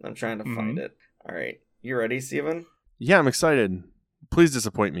 I'm trying to find it. All right, you ready, Steven? Yeah, I'm excited. Please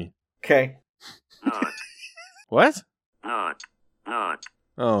disappoint me. Okay. What? Not.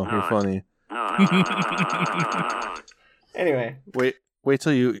 Oh, you're funny. Anyway, Wait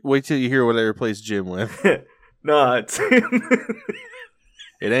till you hear what I replaced Jim with. nuts.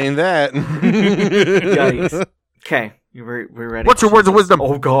 It ain't that. Yikes. Okay, we're ready. What's your words of wisdom?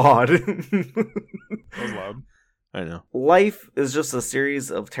 Oh God. That was loud. I know. Life is just a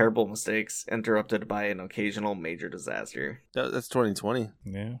series of terrible mistakes interrupted by an occasional major disaster. That's 2020.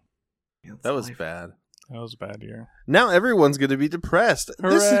 Yeah. That's That was life. bad. That was a bad year. Now everyone's going to be depressed.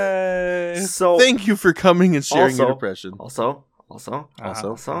 Hooray! So Thank you for coming and sharing your Also- depression. also,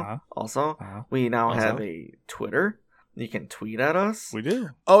 we now Also? have a Twitter. You can tweet at us. We do.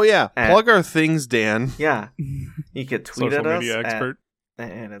 Oh yeah, At- plug our things, Dan. Yeah, you can tweet Social at us, media expert.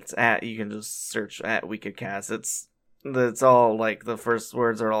 and it's at. You can just search at WeCoulDcast. It's all like the first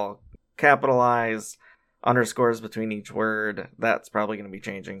words are all capitalized, underscores between each word. That's probably going to be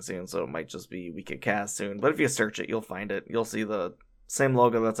changing soon, so it might just be WeCoulDcast soon. But if you search it, you'll find it. You'll see the same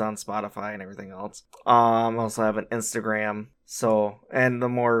logo that's on Spotify and everything else. I also have an Instagram. So, and the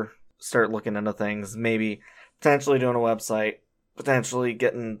more start looking into things, maybe potentially doing a website, potentially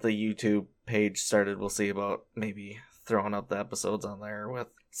getting the YouTube page started. We'll see about maybe throwing up the episodes on there with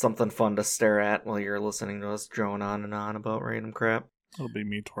something fun to stare at while you're listening to us drone on and on about random crap. It'll be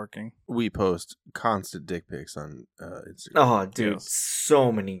me twerking. We post constant dick pics on Instagram. Oh, dude, Yes.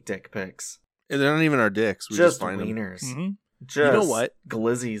 so many dick pics. And they're not even our dicks. We Just just find them. wieners. Mm-hmm. Just You know what?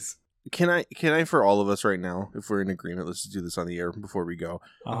 glizzies. Can I for all of us right now, if we're in agreement, let's just do this on the air before we go.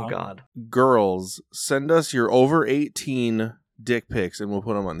 Oh God. Girls, send us your over 18 dick pics and we'll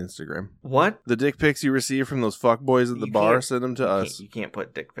put them on Instagram. What? The dick pics you receive from those fuck boys at the You bar, can't- send them to us. You can't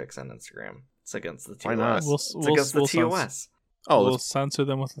put dick pics on Instagram. It's against the TOS. Why not? It's against the TOS. Oh, we'll let's, censor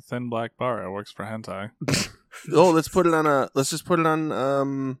them with a thin black bar. It works for hentai. let's put it on let's just put it on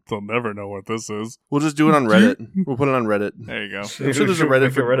They'll never know what this is. we'll just do it on Reddit. We'll put it on Reddit. There you go. I'm sure there's a Reddit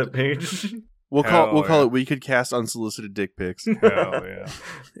Make for Reddit page. We'll Hell call yeah. it We Could Cast Unsolicited Dick Pics. Hell yeah.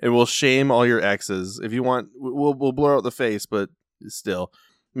 And we'll shame all your exes. If you want, we'll blur out the face, but still.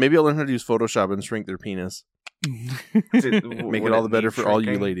 Maybe I'll learn how to use Photoshop and shrink their penis. Dude, Make would it all the better need for all you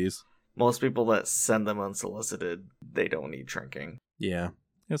shrinking? ladies. Most people that send them unsolicited, they don't need shrinking. Yeah.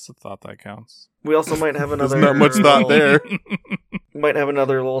 It's a thought that counts. We also might have another. not much thought there. Might have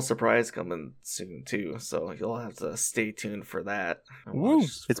another little surprise coming soon too, so you'll have to stay tuned for that. Woo.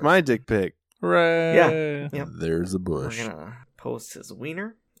 It's my dick pic. Hooray! Yep. There's a We're bush. gonna post his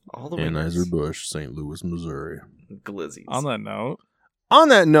wiener. All the wieners. Anheuser-Busch, St. Louis, Missouri. Glizzies. On that note, On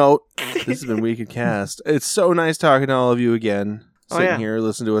that note, this has been We Could Cast. It's so nice talking to all of you again. Oh, Sitting yeah. here,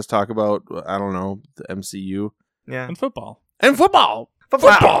 listen to us talk about, I don't know, the MCU. Yeah. and football. And football!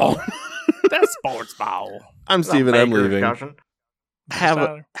 Football! That's sports ball. I'm Steven, I'm leaving. Caution.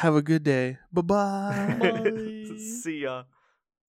 Have a good day. Bye-bye. See ya.